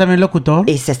 ¿Quiere ser también locutor?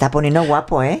 Y se está poniendo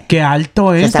guapo, ¿eh? Qué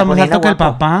alto, ¿eh? Está más alto que el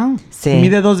papá. Sí.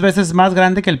 Mide 2 veces más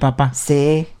grande que el papá.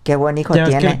 Sí, qué buen hijo ya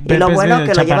tiene. Y lo bueno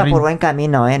que lo lleva por buen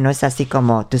camino, ¿eh? No es así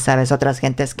como, tú sabes, otras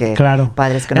gentes que... Claro.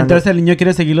 Padres que no... Entonces el niño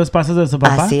quiere seguir los pasos de su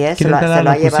papá. Así es, se lo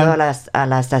ha llevado a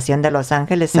la estación de Los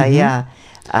Ángeles, ahí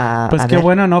pues qué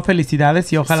bueno, ¿no?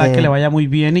 Felicidades y ojalá que le vaya muy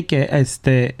bien y que,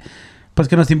 pues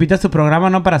que nos invite a su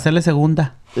programa, ¿no? Para hacerle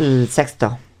segunda. El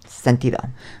Sexto Sentido.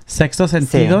 Sexto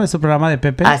Sentido, sí. Es su programa de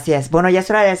Pepe. Así es. Bueno, ya es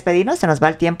hora de despedirnos, se nos va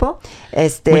el tiempo.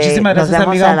 Muchísimas gracias,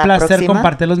 amiga. Un placer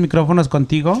compartir los micrófonos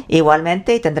contigo.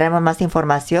 Igualmente, y tendremos más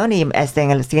información. Y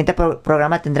en el siguiente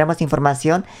programa tendremos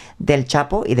información del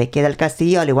Chapo y de Kid del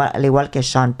Castillo, al igual que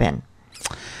Sean Penn.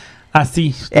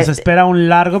 Así, nos espera un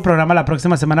largo programa la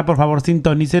próxima semana. Por favor,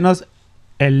 sintonícenos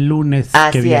el lunes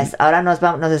que viene. Así es. Ahora nos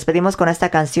despedimos con esta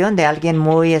canción de alguien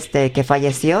muy que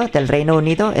falleció del Reino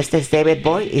Unido. Es David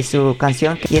Boy y su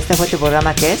canción. Y este fue tu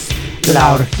programa, que es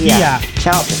La Orgia.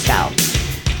 Chao, pescado.